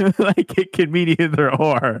 Like it could mean either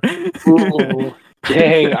or. Ooh,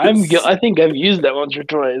 dang, I think I've used that once or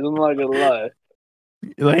twice. I'm not gonna lie.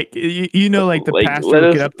 Like like the Like pastor let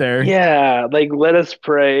will get us, up there. yeah, like let us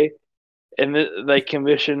pray and like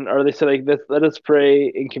commission, or they said like let us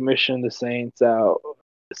pray and commission the saints out,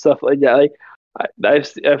 stuff like that. Like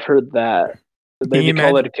I've heard that. Can you They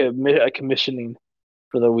call it imagine? a commissioning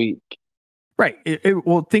for the week. Right.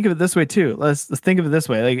 Well, think of it this way too. Let's think of it this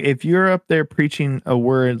way. Like if you're up there preaching a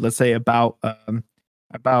word, let's say about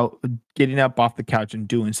getting up off the couch and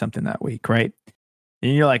doing something that week, right?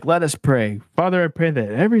 And you're like, let us pray. Father, I pray that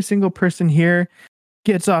every single person here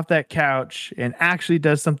gets off that couch and actually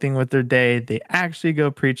does something with their day. They actually go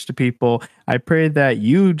preach to people. I pray that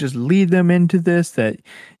you just lead them into this, that,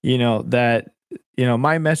 that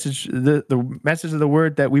my message, the message of the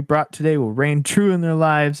word that we brought today will reign true in their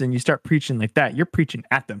lives. And you start preaching like that, you're preaching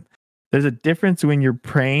at them. There's a difference when you're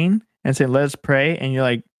praying and saying, let's pray. And you're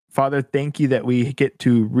like, Father, thank you that we get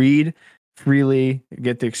to read freely,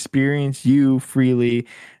 get to experience you freely.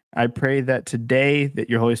 I pray that today that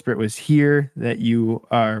your Holy Spirit was here, that you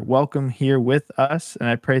are welcome here with us. And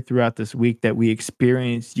I pray throughout this week that we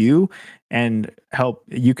experience you and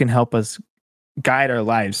you can help us guide our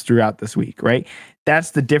lives throughout this week, right?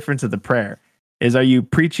 That's the difference of the prayer. Is are you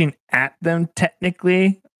preaching at them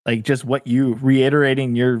technically, like just what you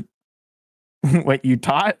reiterating your what you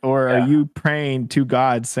taught, or are Yeah. you praying to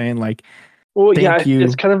God saying like, Well, yeah, thank you?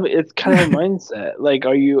 it's kind of a mindset. Like,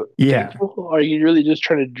 are you Yeah. thankful? Are you really just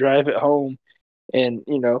trying to drive it home and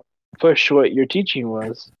push what your teaching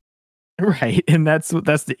was? Right. And that's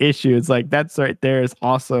the issue. It's like that's right there is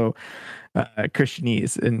also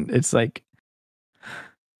Christianese. And it's like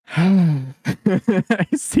I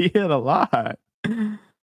see it a lot. Yeah,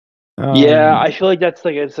 Um I feel like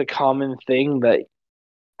it's a common thing that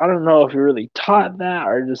I don't know if you really taught that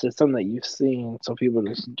or just it's something that you've seen, so people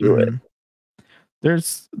just do it. mhm.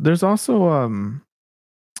 There's also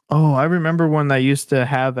oh, I remember one that I used to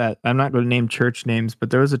have at, I'm not going to name church names, but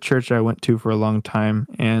there was a church I went to for a long time,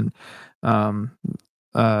 and um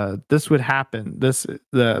this would happen.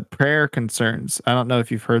 The prayer concerns. I don't know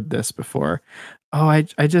if you've heard this before. Oh, I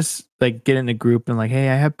just like get in a group and like, hey,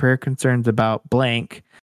 I have prayer concerns about blank.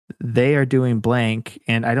 They are doing blank,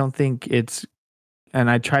 and I don't think it's, and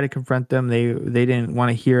I try to confront them. They didn't want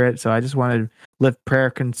to hear it, so I just wanted to lift prayer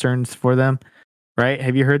concerns for them. Right?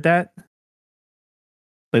 Have you heard that?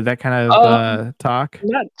 Like that kind of talk?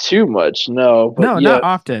 Not too much, no, but No, not yes,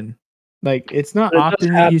 often. Like it's not but it does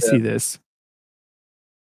often that you see happen. this.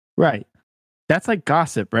 Right. That's like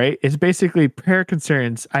gossip, right? It's basically prayer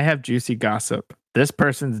concerns. I have juicy gossip. This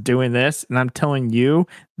person's doing this, and I'm telling you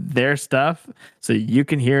their stuff so you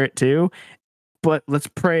can hear it too. But let's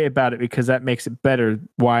pray about it because that makes it better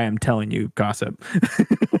why I'm telling you gossip.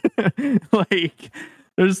 Like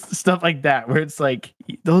there's stuff like that where it's like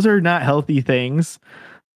those are not healthy things.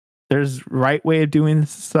 There's right way of doing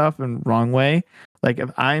stuff and wrong way. Like if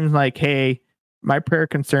I'm like, hey, my prayer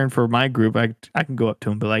concern for my group, I can go up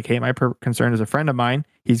to him, but like, hey, my prayer concern is a friend of mine.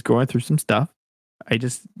 He's going through some stuff. I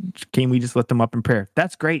just can we just lift them up in prayer?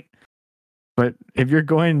 That's great. But if you're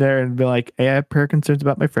going there and be like, hey, I have prayer concerns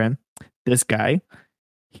about my friend, this guy,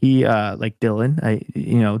 he like Dylan,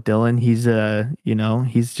 Dylan,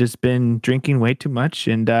 he's just been drinking way too much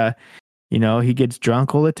and he gets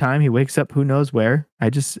drunk all the time. He wakes up who knows where. I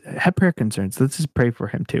just have prayer concerns. Let's just pray for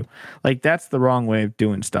him too. Like that's the wrong way of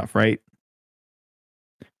doing stuff, right?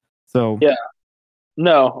 So, Yeah,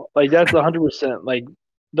 no, like that's 100% like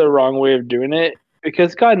the wrong way of doing it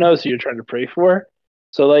because God knows who you're trying to pray for.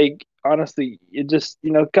 So like honestly, it just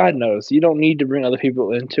God knows you don't need to bring other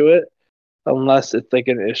people into it unless it's like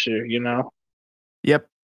an issue. yep,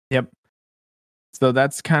 yep. So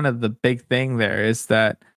that's kind of the big thing there is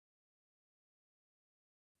that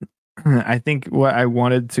I think what I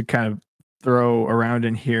wanted to kind of throw around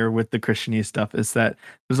in here with the Christianese stuff is that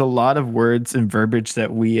there's a lot of words and verbiage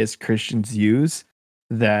that we as Christians use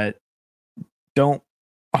that don't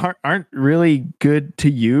aren't really good to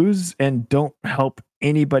use and don't help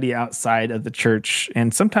anybody outside of the church,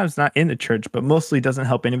 and sometimes not in the church, but mostly doesn't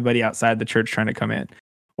help anybody outside the church trying to come in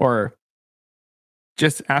or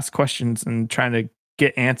just ask questions and trying to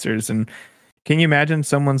get answers. And can you imagine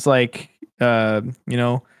someone's like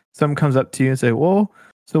someone comes up to you and say, well,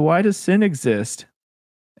 so why does sin exist?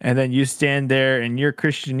 And then you stand there and you're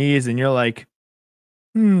Christianese and you're like,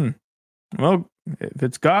 well, if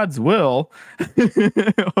it's God's will,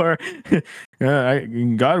 or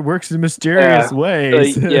God works in mysterious Yeah.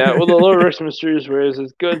 ways. Like, yeah, well, the Lord works in mysterious ways.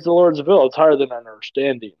 It's good. It's the Lord's will. It's higher than our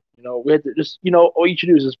understanding. We have to just, all you should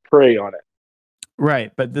do is just pray on it.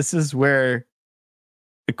 Right. But this is where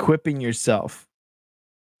equipping yourself.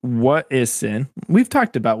 What is sin? We've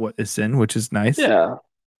talked about what is sin, which is nice. Yeah.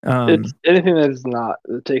 It's anything that is not,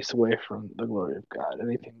 that takes away from the glory of God.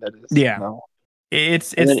 Anything that is, Yeah.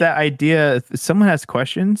 It's And then, that idea. If someone has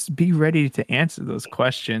questions, be ready to answer those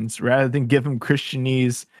questions rather than give them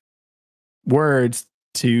Christianese words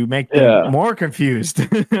to make them yeah. more confused.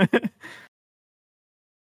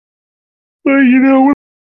 Well,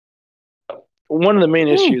 one of the main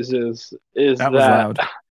Ooh, issues is that was that loud.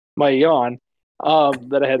 my yawn,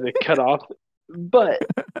 that I had to cut off. But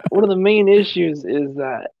one of the main issues is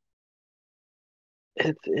that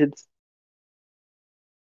it's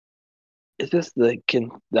it's just the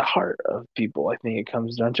heart of people. I think it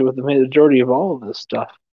comes down to with the majority of all of this stuff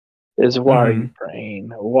is why are Mm-hmm. you praying?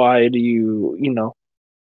 Why do you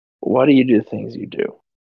Why do you do the things you do?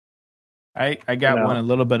 I got one a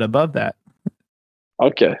little bit above that.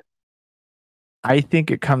 Okay. I think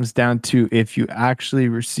it comes down to if you actually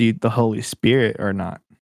received the Holy Spirit or not.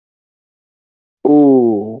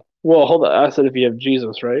 Ooh. Well, hold on. I said if you have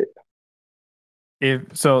Jesus, right?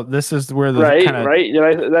 If so, this is where the Right, kind of right.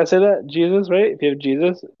 Did I say that? Jesus, right? If you have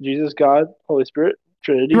Jesus, Jesus, God, Holy Spirit,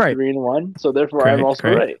 Trinity, right, three in one. So therefore, I'm correct, also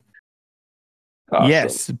correct. right. Awesome.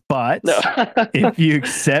 Yes, No, but if you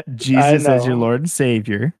accept I Jesus as your know. Lord and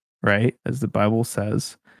Savior, right, as the Bible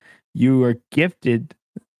says, you are gifted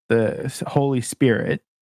the Holy Spirit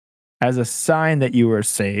as a sign that you are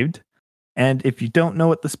saved. And if you don't know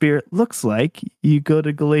what the Spirit looks like, you go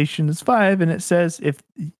to Galatians 5 and it says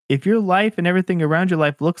if your life and everything around your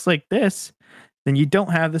life looks like this, then you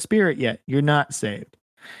don't have the Spirit yet. You're not saved.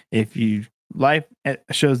 If you life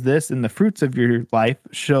shows this and the fruits of your life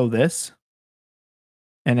show this,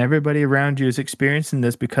 and everybody around you is experiencing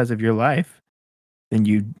this because of your life, then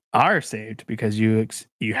you are saved because you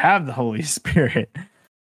have the Holy Spirit.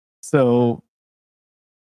 So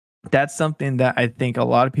that's something that I think a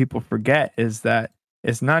lot of people forget is that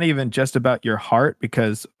it's not even just about your heart,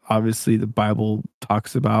 because obviously the Bible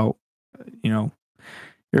talks about, you know,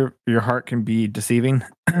 your heart can be deceiving.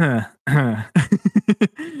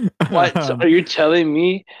 What? So um, are you telling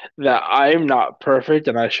me that I'm not perfect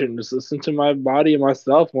and I shouldn't just listen to my body and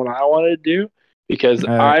myself when I want to do because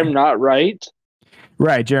uh, I'm not right?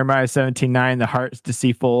 right, Jeremiah 17:9, the heart is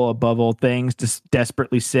deceitful above all things, just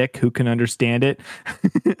desperately sick. Who can understand it?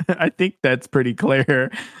 I think that's pretty clear.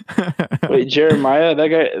 Wait, Jeremiah,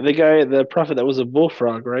 the prophet that was a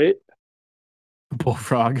bullfrog, right?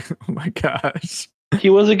 Bullfrog. Oh my gosh. He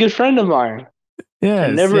was a good friend of mine. I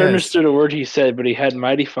Yes, never yes. understood a word he said, but he had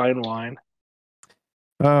mighty fine wine.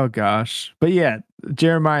 Oh gosh. But yeah,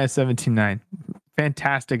 Jeremiah 17:9.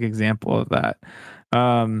 Fantastic example of that.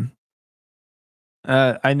 Um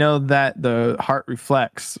I know that the heart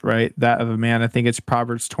reflects, right? That of a man. I think it's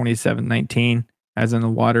Proverbs 27:19, as in the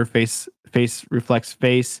water face reflects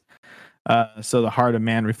face. So the heart of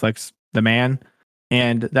man reflects the man.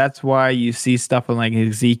 And that's why you see stuff in like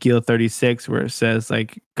Ezekiel 36 where it says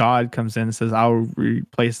like God comes in and says, I'll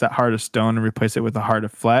replace that heart of stone and replace it with a heart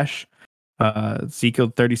of flesh.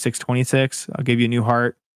 Ezekiel 36:26, I'll give you a new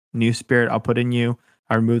heart, new spirit I'll put in you.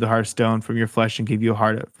 I'll remove the heart of stone from your flesh and give you a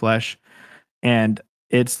heart of flesh. And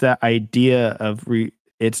it's that idea of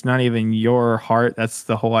it's not even your heart. That's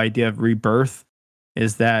the whole idea of rebirth,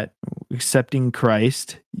 is that accepting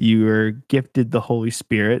Christ, you are gifted the Holy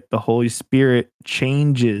Spirit. The Holy Spirit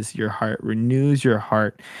changes your heart, renews your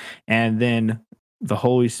heart, and then the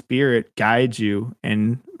Holy Spirit guides you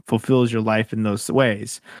and fulfills your life in those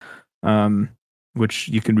ways, um, which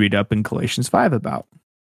you can read up in Galatians 5 about.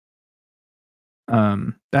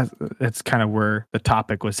 That's kind of where the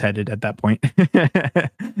topic was headed at that point.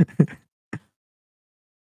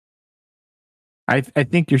 I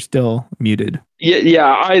think you're still muted. Yeah, yeah,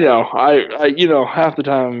 I know. Half the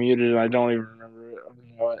time I'm muted and I don't even remember it. I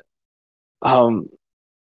mean, what?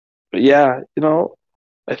 But yeah,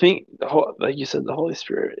 I think like you said, the Holy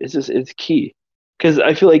Spirit is just it's key because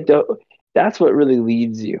I feel like that's what really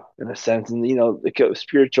leads you in a sense, and the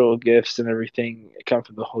spiritual gifts and everything come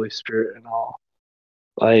from the Holy Spirit and all.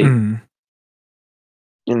 Like Mm,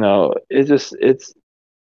 it's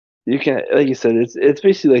you can like you said, it's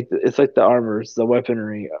basically like it's like the armor, it's the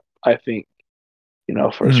weaponry. I think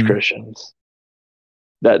for us mm. Christians,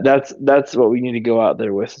 that's what we need to go out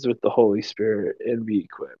there with is with the Holy Spirit and be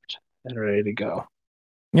equipped and ready to go.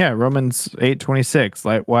 Yeah, Romans 8:26.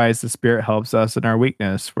 Likewise, the Spirit helps us in our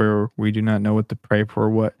weakness, where we do not know what to pray for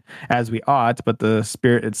what as we ought, but the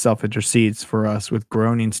Spirit itself intercedes for us with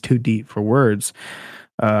groanings too deep for words.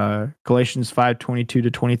 Galatians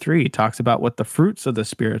 5:22-23 talks about what the fruits of the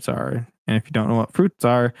spirits are. And if you don't know what fruits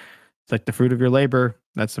are, it's like the fruit of your labor.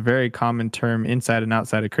 That's a very common term inside and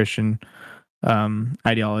outside of Christian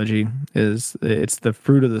ideology. Is it's the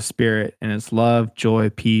fruit of the spirit, and it's love,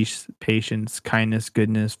 joy, peace, patience, kindness,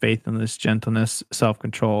 goodness, faithfulness, gentleness,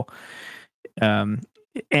 self-control. um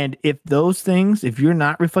and if you're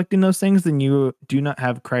not reflecting those things, then you do not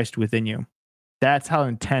have Christ within you. That's how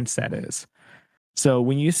intense that is. So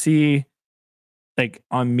when you see like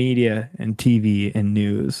on media and TV and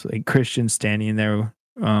news, like Christians standing there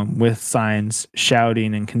with signs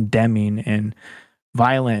shouting and condemning and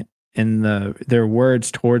violent in their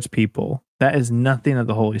words towards people, that is nothing of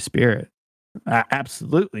the Holy Spirit.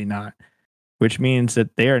 Absolutely not. Which means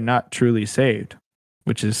that they are not truly saved,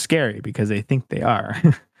 which is scary because they think they are.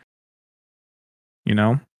 you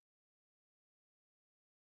know?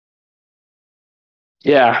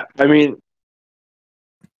 Yeah, I mean,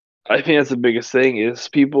 I think that's the biggest thing is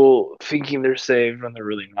people thinking they're saved when they're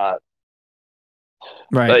really not.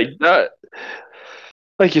 Right. Like that,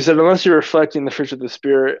 like you said, unless you're reflecting the fruits of the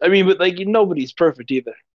spirit. I mean, but like nobody's perfect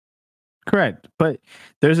either. Correct. But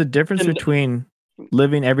there's a difference And between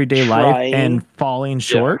living everyday life and trying, falling yeah,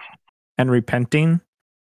 short and repenting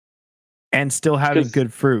and still having because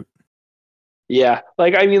good fruit. yeah,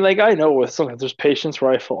 like I mean, like I know with sometimes there's patience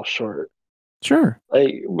where I fall short. Sure.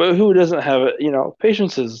 Like, but who doesn't have it?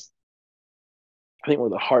 Patience is, I think, one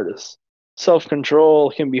of the hardest. Self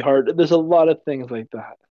control can be hard. There's a lot of things like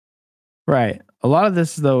that. Right. A lot of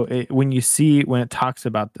this, though, when it talks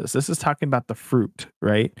about this is talking about the fruit,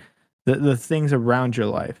 right? The things around your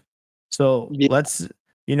life. So Yeah, let's,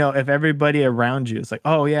 if everybody around you is like,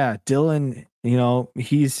 oh yeah, Dylan,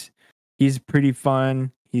 he's pretty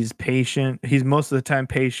fun. He's patient. He's most of the time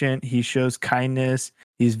patient. He shows kindness.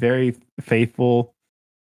 He's very faithful.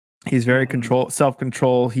 He's very self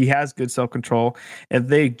control. He has good self control. If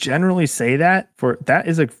they generally say that, for that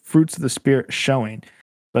is like fruits of the spirit showing.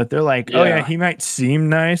 But they're like, oh yeah, yeah, he might seem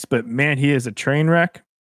nice, but man, he is a train wreck.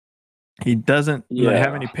 He doesn't have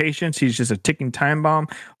yeah, any patience. He's just a ticking time bomb.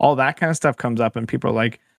 All that kind of stuff comes up, and people are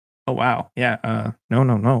like, oh wow, yeah, no,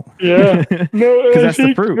 no, no, yeah. No, because and I that's the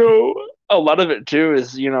think fruit. a lot of it too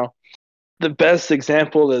is the best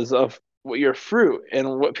example is of what your fruit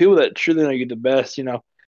and what people that truly know you the best.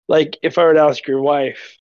 Like if I were to ask your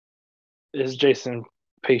wife, is Jason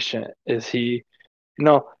patient? Is he?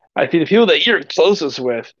 I think the people that you're closest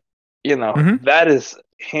with, Hmm. that is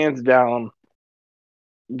hands down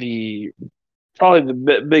the probably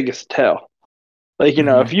the biggest tell. Like Hmm.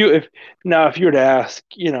 if you were to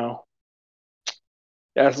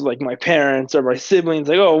ask like my parents or my siblings,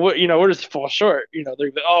 like, oh, where does he fall short? They're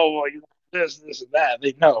like, oh, well, this, and that.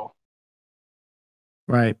 They know,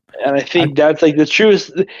 Right. and I I think that's like the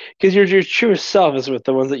truest, because your truest self is with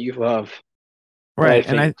the ones that you love. And I right,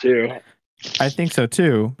 and think too, I think so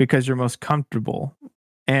too, because you're most comfortable.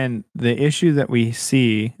 And the issue that we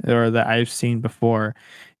see, or that I've seen before,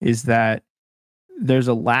 is that there's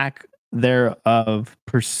a lack there of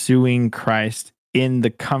pursuing Christ in the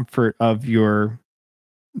comfort of your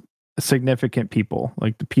significant people,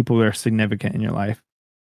 like the people that are significant in your life,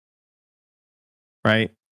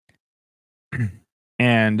 right?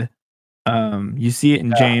 And you see it in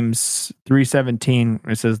yeah. James 3:17.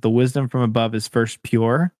 It says, "The wisdom from above is first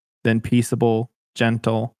pure, then peaceable,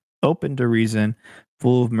 gentle, open to reason,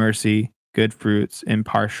 full of mercy, good fruits,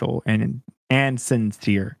 impartial, and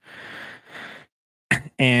sincere."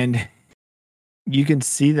 And you can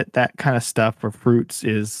see that kind of stuff for fruits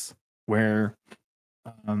is where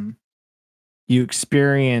um, you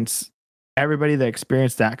experience everybody that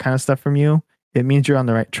experienced that kind of stuff from you. It means you're on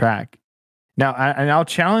the right track. Now, and I'll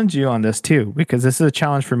challenge you on this too, because this is a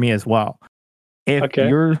challenge for me as well. If Okay.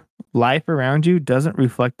 your life around you doesn't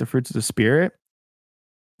reflect the fruits of the spirit,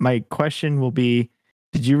 my question will be,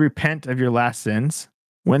 did you repent of your last sins?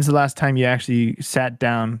 When's the last time you actually sat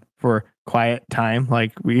down for quiet time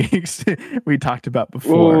like we talked about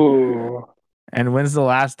before? Ooh, And when's the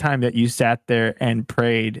last time that you sat there and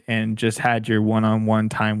prayed and just had your one-on-one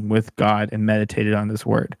time with God and meditated on this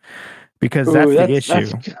word? Because ooh, that's the that's.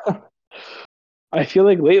 issue. I feel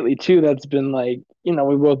like lately too, that's been like we've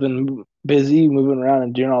both been busy moving around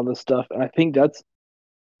and doing all this stuff, and I think that's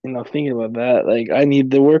thinking about that, like I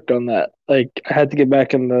need to work on that. Like I had to get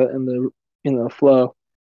back in the flow.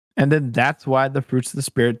 And then that's why the fruits of the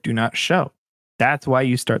spirit do not show. That's why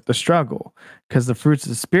you start the struggle. Because the fruits of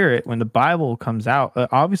the spirit, when the Bible comes out,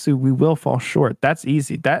 obviously we will fall short. That's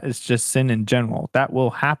easy. That is just sin in general. That will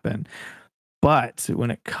happen. But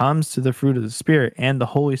when it comes to the fruit of the spirit and the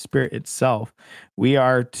Holy Spirit itself, we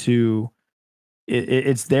are to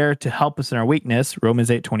it's there to help us in our weakness, Romans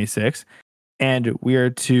 8:26, and we are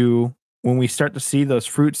to, when we start to see those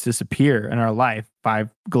fruits disappear in our life,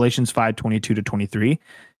 Galatians 5:22 to 23,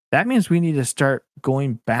 that means we need to start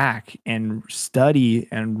going back and study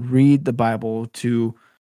and read the Bible to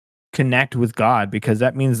connect with God, because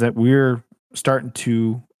that means that we're starting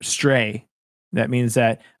to stray. That means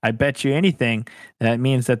that, I bet you anything, that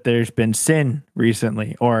means that there's been sin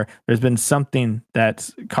recently, or there's been something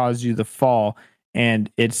that's caused you to fall, and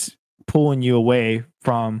it's pulling you away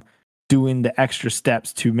from doing the extra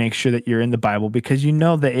steps to make sure that you're in the Bible, because you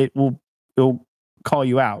know that it'll call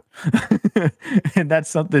you out. And that's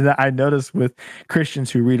something that I notice with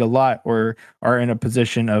Christians who read a lot or are in a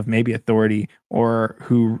position of maybe authority, or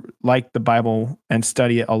who like the Bible and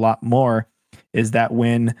study it a lot more, is that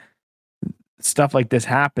when stuff like this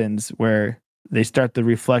happens, where they start to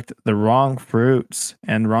reflect the wrong fruits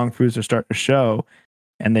and wrong fruits are starting to show,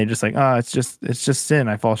 and they just like, oh, it's just sin,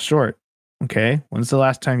 I fall short. Okay. When's the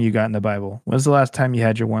last time you got in the Bible? When's the last time you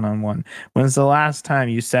had your one-on-one? When's the last time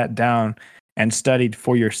you sat down and studied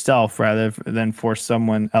for yourself rather than for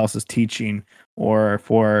someone else's teaching or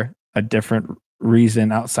for a different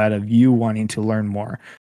reason outside of you wanting to learn more?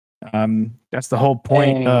 That's the whole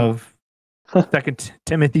point Dang. of Second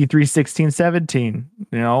Timothy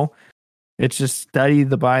 3:16-17. It's just study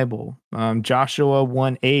the Bible. Joshua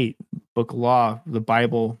 1:8, book of law, the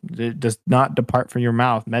Bible does not depart from your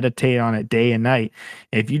mouth. Meditate on it day and night.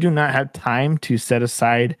 If you do not have time to set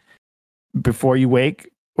aside before you wake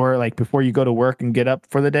or like before you go to work and get up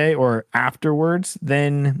for the day or afterwards,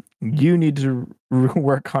 then you need to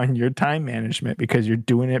work on your time management because you're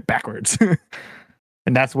doing it backwards.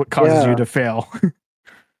 And that's what causes you Yeah. to fail.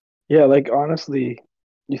 Yeah, like honestly,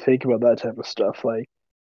 you think about that type of stuff, like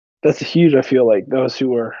that's huge. I feel like those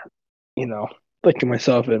who are, you know, like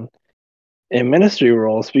myself in ministry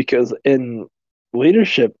roles, because in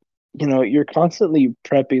leadership, you're constantly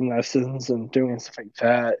prepping lessons and doing stuff like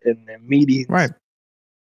that in meetings. Right.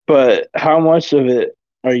 But how much of it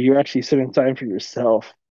are you actually spending time for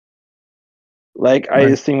yourself? Like I Right.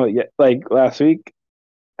 just think like last week,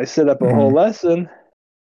 I set up a whole Mm-hmm. lesson,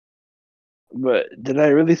 but did I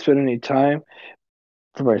really spend any time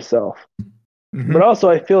for myself? Mm-hmm. But also,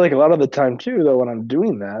 I feel like a lot of the time too, though, when I'm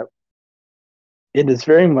doing that, it is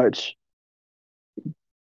very much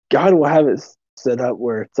God will have it set up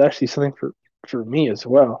where it's actually something for me as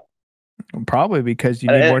well. Probably because you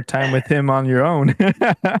need And, more time with him on your own.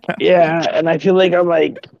 yeah, and I feel like I'm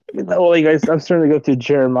like, like I'm starting to go through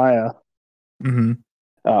Jeremiah. Mm-hmm.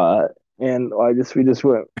 Uh, and we just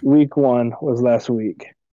went week one was last week,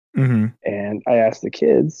 Mm-hmm. and I asked the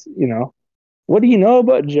kids, what do you know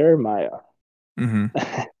about Jeremiah? Mm-hmm.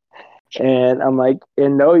 And I'm like,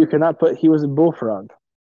 and no, you cannot put he was a bullfrog.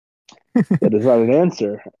 That is not an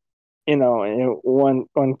answer. And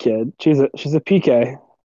one kid, she's a PK.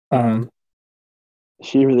 Mm-hmm. Um,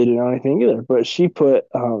 she really didn't know anything either, but she put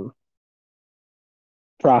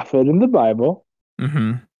prophet in the Bible,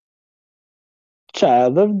 Mm-hmm.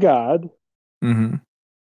 child of God, Mm-hmm.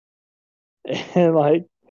 and like,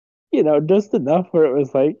 just enough where it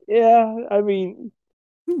was like, yeah, I mean,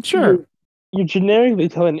 Sure. you're you're generically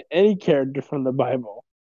telling any character from the Bible.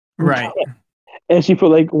 Right. And she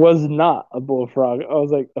put like was not a bullfrog. I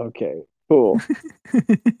was like, okay, cool.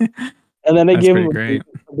 And then I That's gave pretty him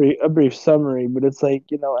great. a brief summary, but it's like,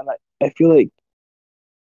 and I feel like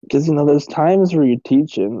because there's times where you're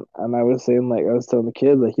teaching, and I was saying like I was telling the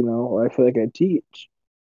kid like I feel like I teach,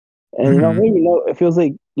 and Mm-hmm. maybe it feels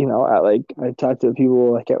like I talk to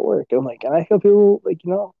people like at work, and I'm like, and I feel people like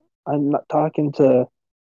I'm not talking to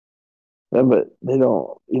them, but they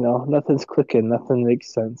don't, nothing's clicking, nothing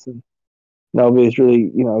makes sense, and nobody's really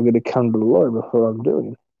going to come to the Lord before I'm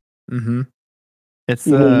doing. Mm-hmm. It's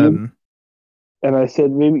You and I said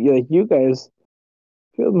maybe like you guys,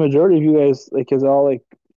 I feel the majority of you guys like is all like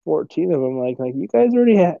 14 of them like you guys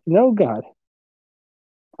already know God.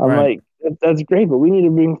 I'm right. like that's great, but we need to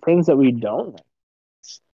bring friends that we don't know.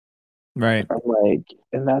 Right. I'm like,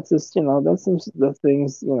 and that's just that's some the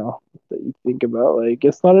things that you think about. Like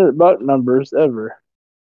it's not about numbers ever,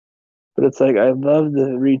 but it's like I love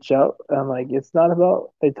to reach out. I'm like, it's not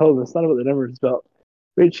about. I told them it's not about the numbers. It's about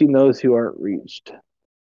reaching those who aren't reached,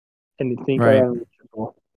 and you think are Right.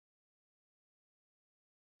 unreachable.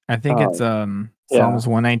 I think it's Um, yeah, Psalms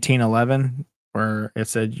 119:11 where it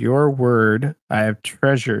said, "Your word I have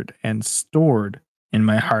treasured and stored in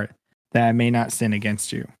my heart that I may not sin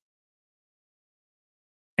against you."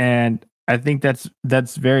 And I think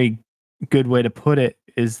that's very good way to put it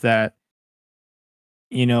is that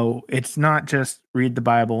it's not just read the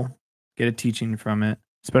Bible, get a teaching from it,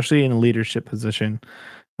 especially in a leadership position.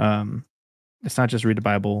 Um, it's not just read the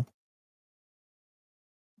Bible,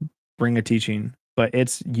 bring a teaching, but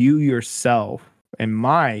it's you yourself and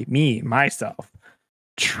myself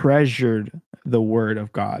treasured the word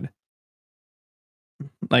of God.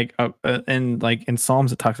 And like in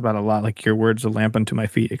Psalms, it talks about a lot, like your words a lamp unto my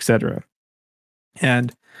feet, etc.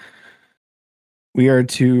 And we are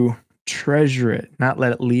to treasure it, not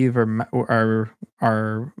let it leave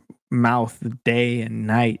our mouth day and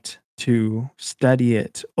night, to study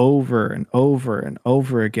it over and over and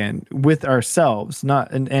over again with ourselves,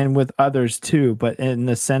 not and with others too, but in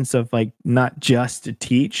the sense of like not just to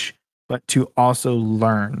teach, but to also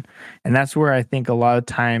learn. And that's where I think a lot of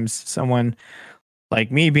times someone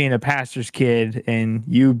like me being a pastor's kid and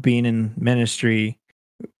you being in ministry,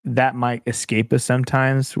 that might escape us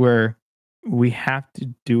sometimes where we have to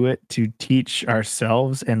do it to teach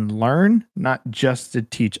ourselves and learn, not just to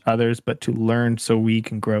teach others, but to learn so we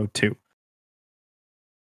can grow too.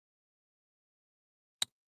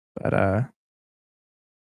 But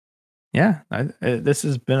yeah, this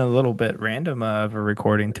has been a little bit random of a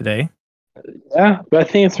recording today. Yeah, but I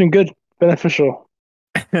think it's been good, beneficial.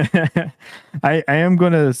 I am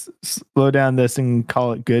going to slow down this and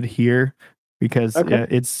call it good here because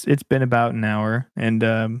it's been about an hour,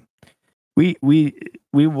 and we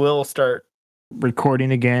will start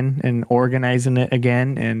recording again and organizing it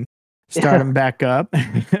again and start them back up.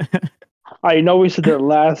 I know we said that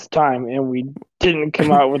last time and we didn't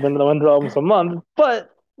come out with another one for almost a month, but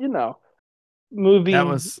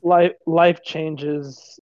moving, life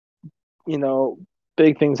changes,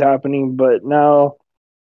 big things happening, but now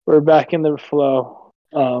we're back in the flow,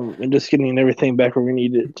 and just getting everything back where we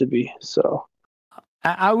need it to be. So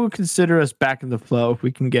I would consider us back in the flow if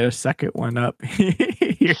we can get a second one up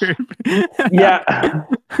here. Yeah.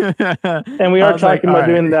 And we are talking about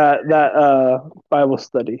doing that Bible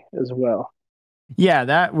study as well. Yeah,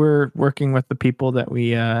 that we're working with the people that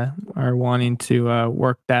we are wanting to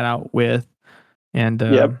work that out with, and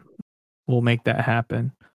we'll make that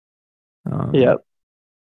happen. Yep.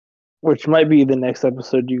 Which might be the next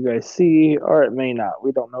episode you guys see, or it may not.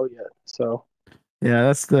 We don't know yet. So yeah,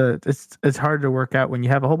 it's hard to work out when you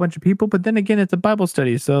have a whole bunch of people, but then again, it's a Bible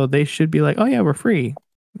study, so they should be like, oh yeah, we're free,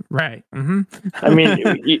 right? Mm-hmm.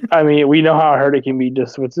 I mean, we know how hard it can be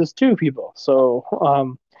just with just two people.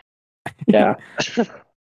 So yeah.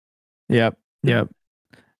 Yep.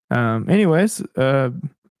 Anyways,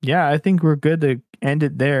 yeah, I think we're good to end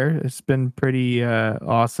it there. It's been pretty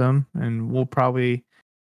awesome, and we'll probably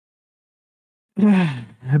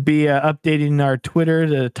be updating our Twitter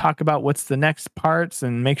to talk about what's the next parts,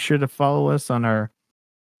 and make sure to follow us on our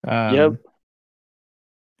all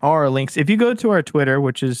our links. If you go to our Twitter,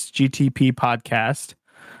 which is GTP Podcast,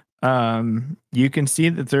 you can see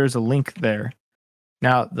that there's a link there.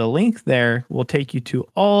 Now, the link there will take you to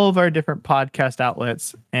all of our different podcast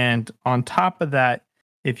outlets. And on top of that,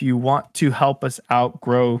 if you want to help us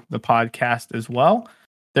outgrow the podcast as well,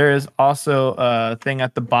 there is also a thing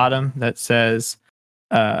at the bottom that says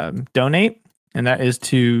donate. And that is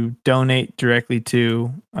to donate directly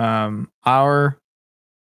to our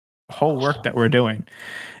whole work that we're doing.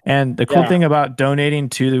 And the cool thing about donating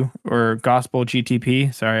to or Gospel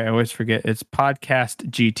GTP, sorry, I always forget, it's Podcast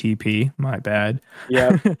GTP, my bad.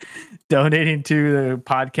 Yeah. Donating to the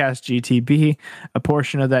Podcast GTP, a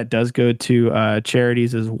portion of that does go to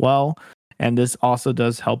charities as well. And this also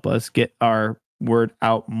does help us get our word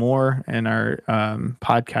out more and our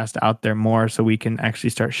podcast out there more, so we can actually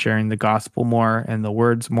start sharing the gospel more and the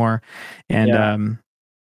words more. And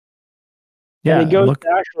and it goes to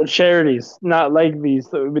actual charities, not like these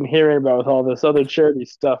that we've been hearing about with all this other charity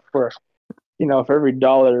stuff where, for every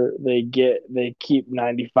 $1 they get, they keep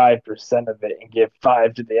 95% of it and give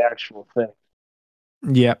 5 to the actual thing.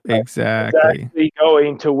 Yep, exactly. It's actually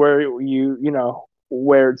going to where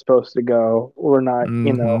where it's supposed to go. We're not,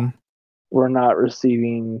 we're not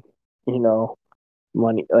receiving,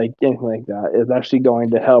 money, like anything like that. It's actually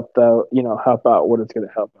going to help out what it's going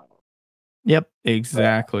to help out. Yep,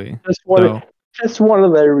 exactly. Just wanted to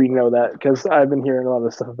let everybody know that, because I've been hearing a lot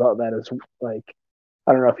of stuff about that. As like,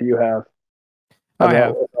 I don't know if you have. I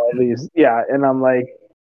have. All these, and I'm like,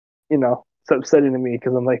 it's upsetting to me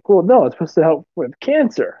because I'm like, well, no, it's supposed to help with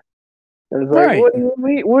cancer. And it's like,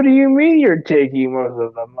 what do you mean you're taking most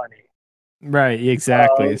of the money? Right,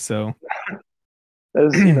 exactly. So,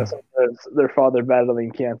 as their father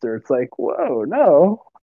battling cancer, it's like, whoa, no,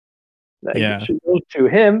 that should go to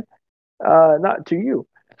him. Not to you,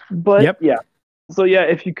 but so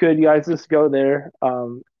if you could, you guys, just go there,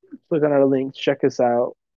 click on our links, check us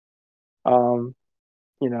out.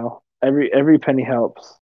 Every penny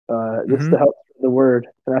helps, just to help the word,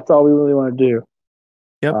 and that's all we really want to do.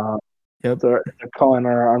 So they're calling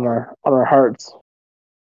on our hearts.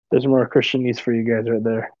 There's more Christianese for you guys right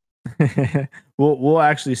there. We'll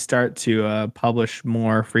actually start to publish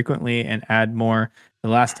more frequently and add more. The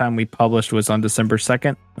last time we published was on December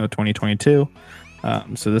 2nd of 2022.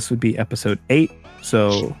 So this would be episode 8.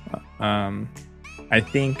 So I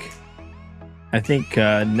think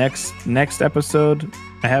next episode,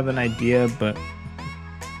 I have an idea, but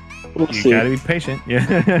you gotta be patient.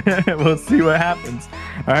 Yeah, we'll see what happens.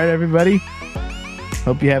 All right, everybody.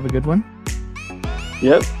 Hope you have a good one.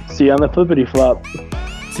 Yep. See you on the flippity flop.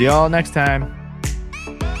 See y'all next time.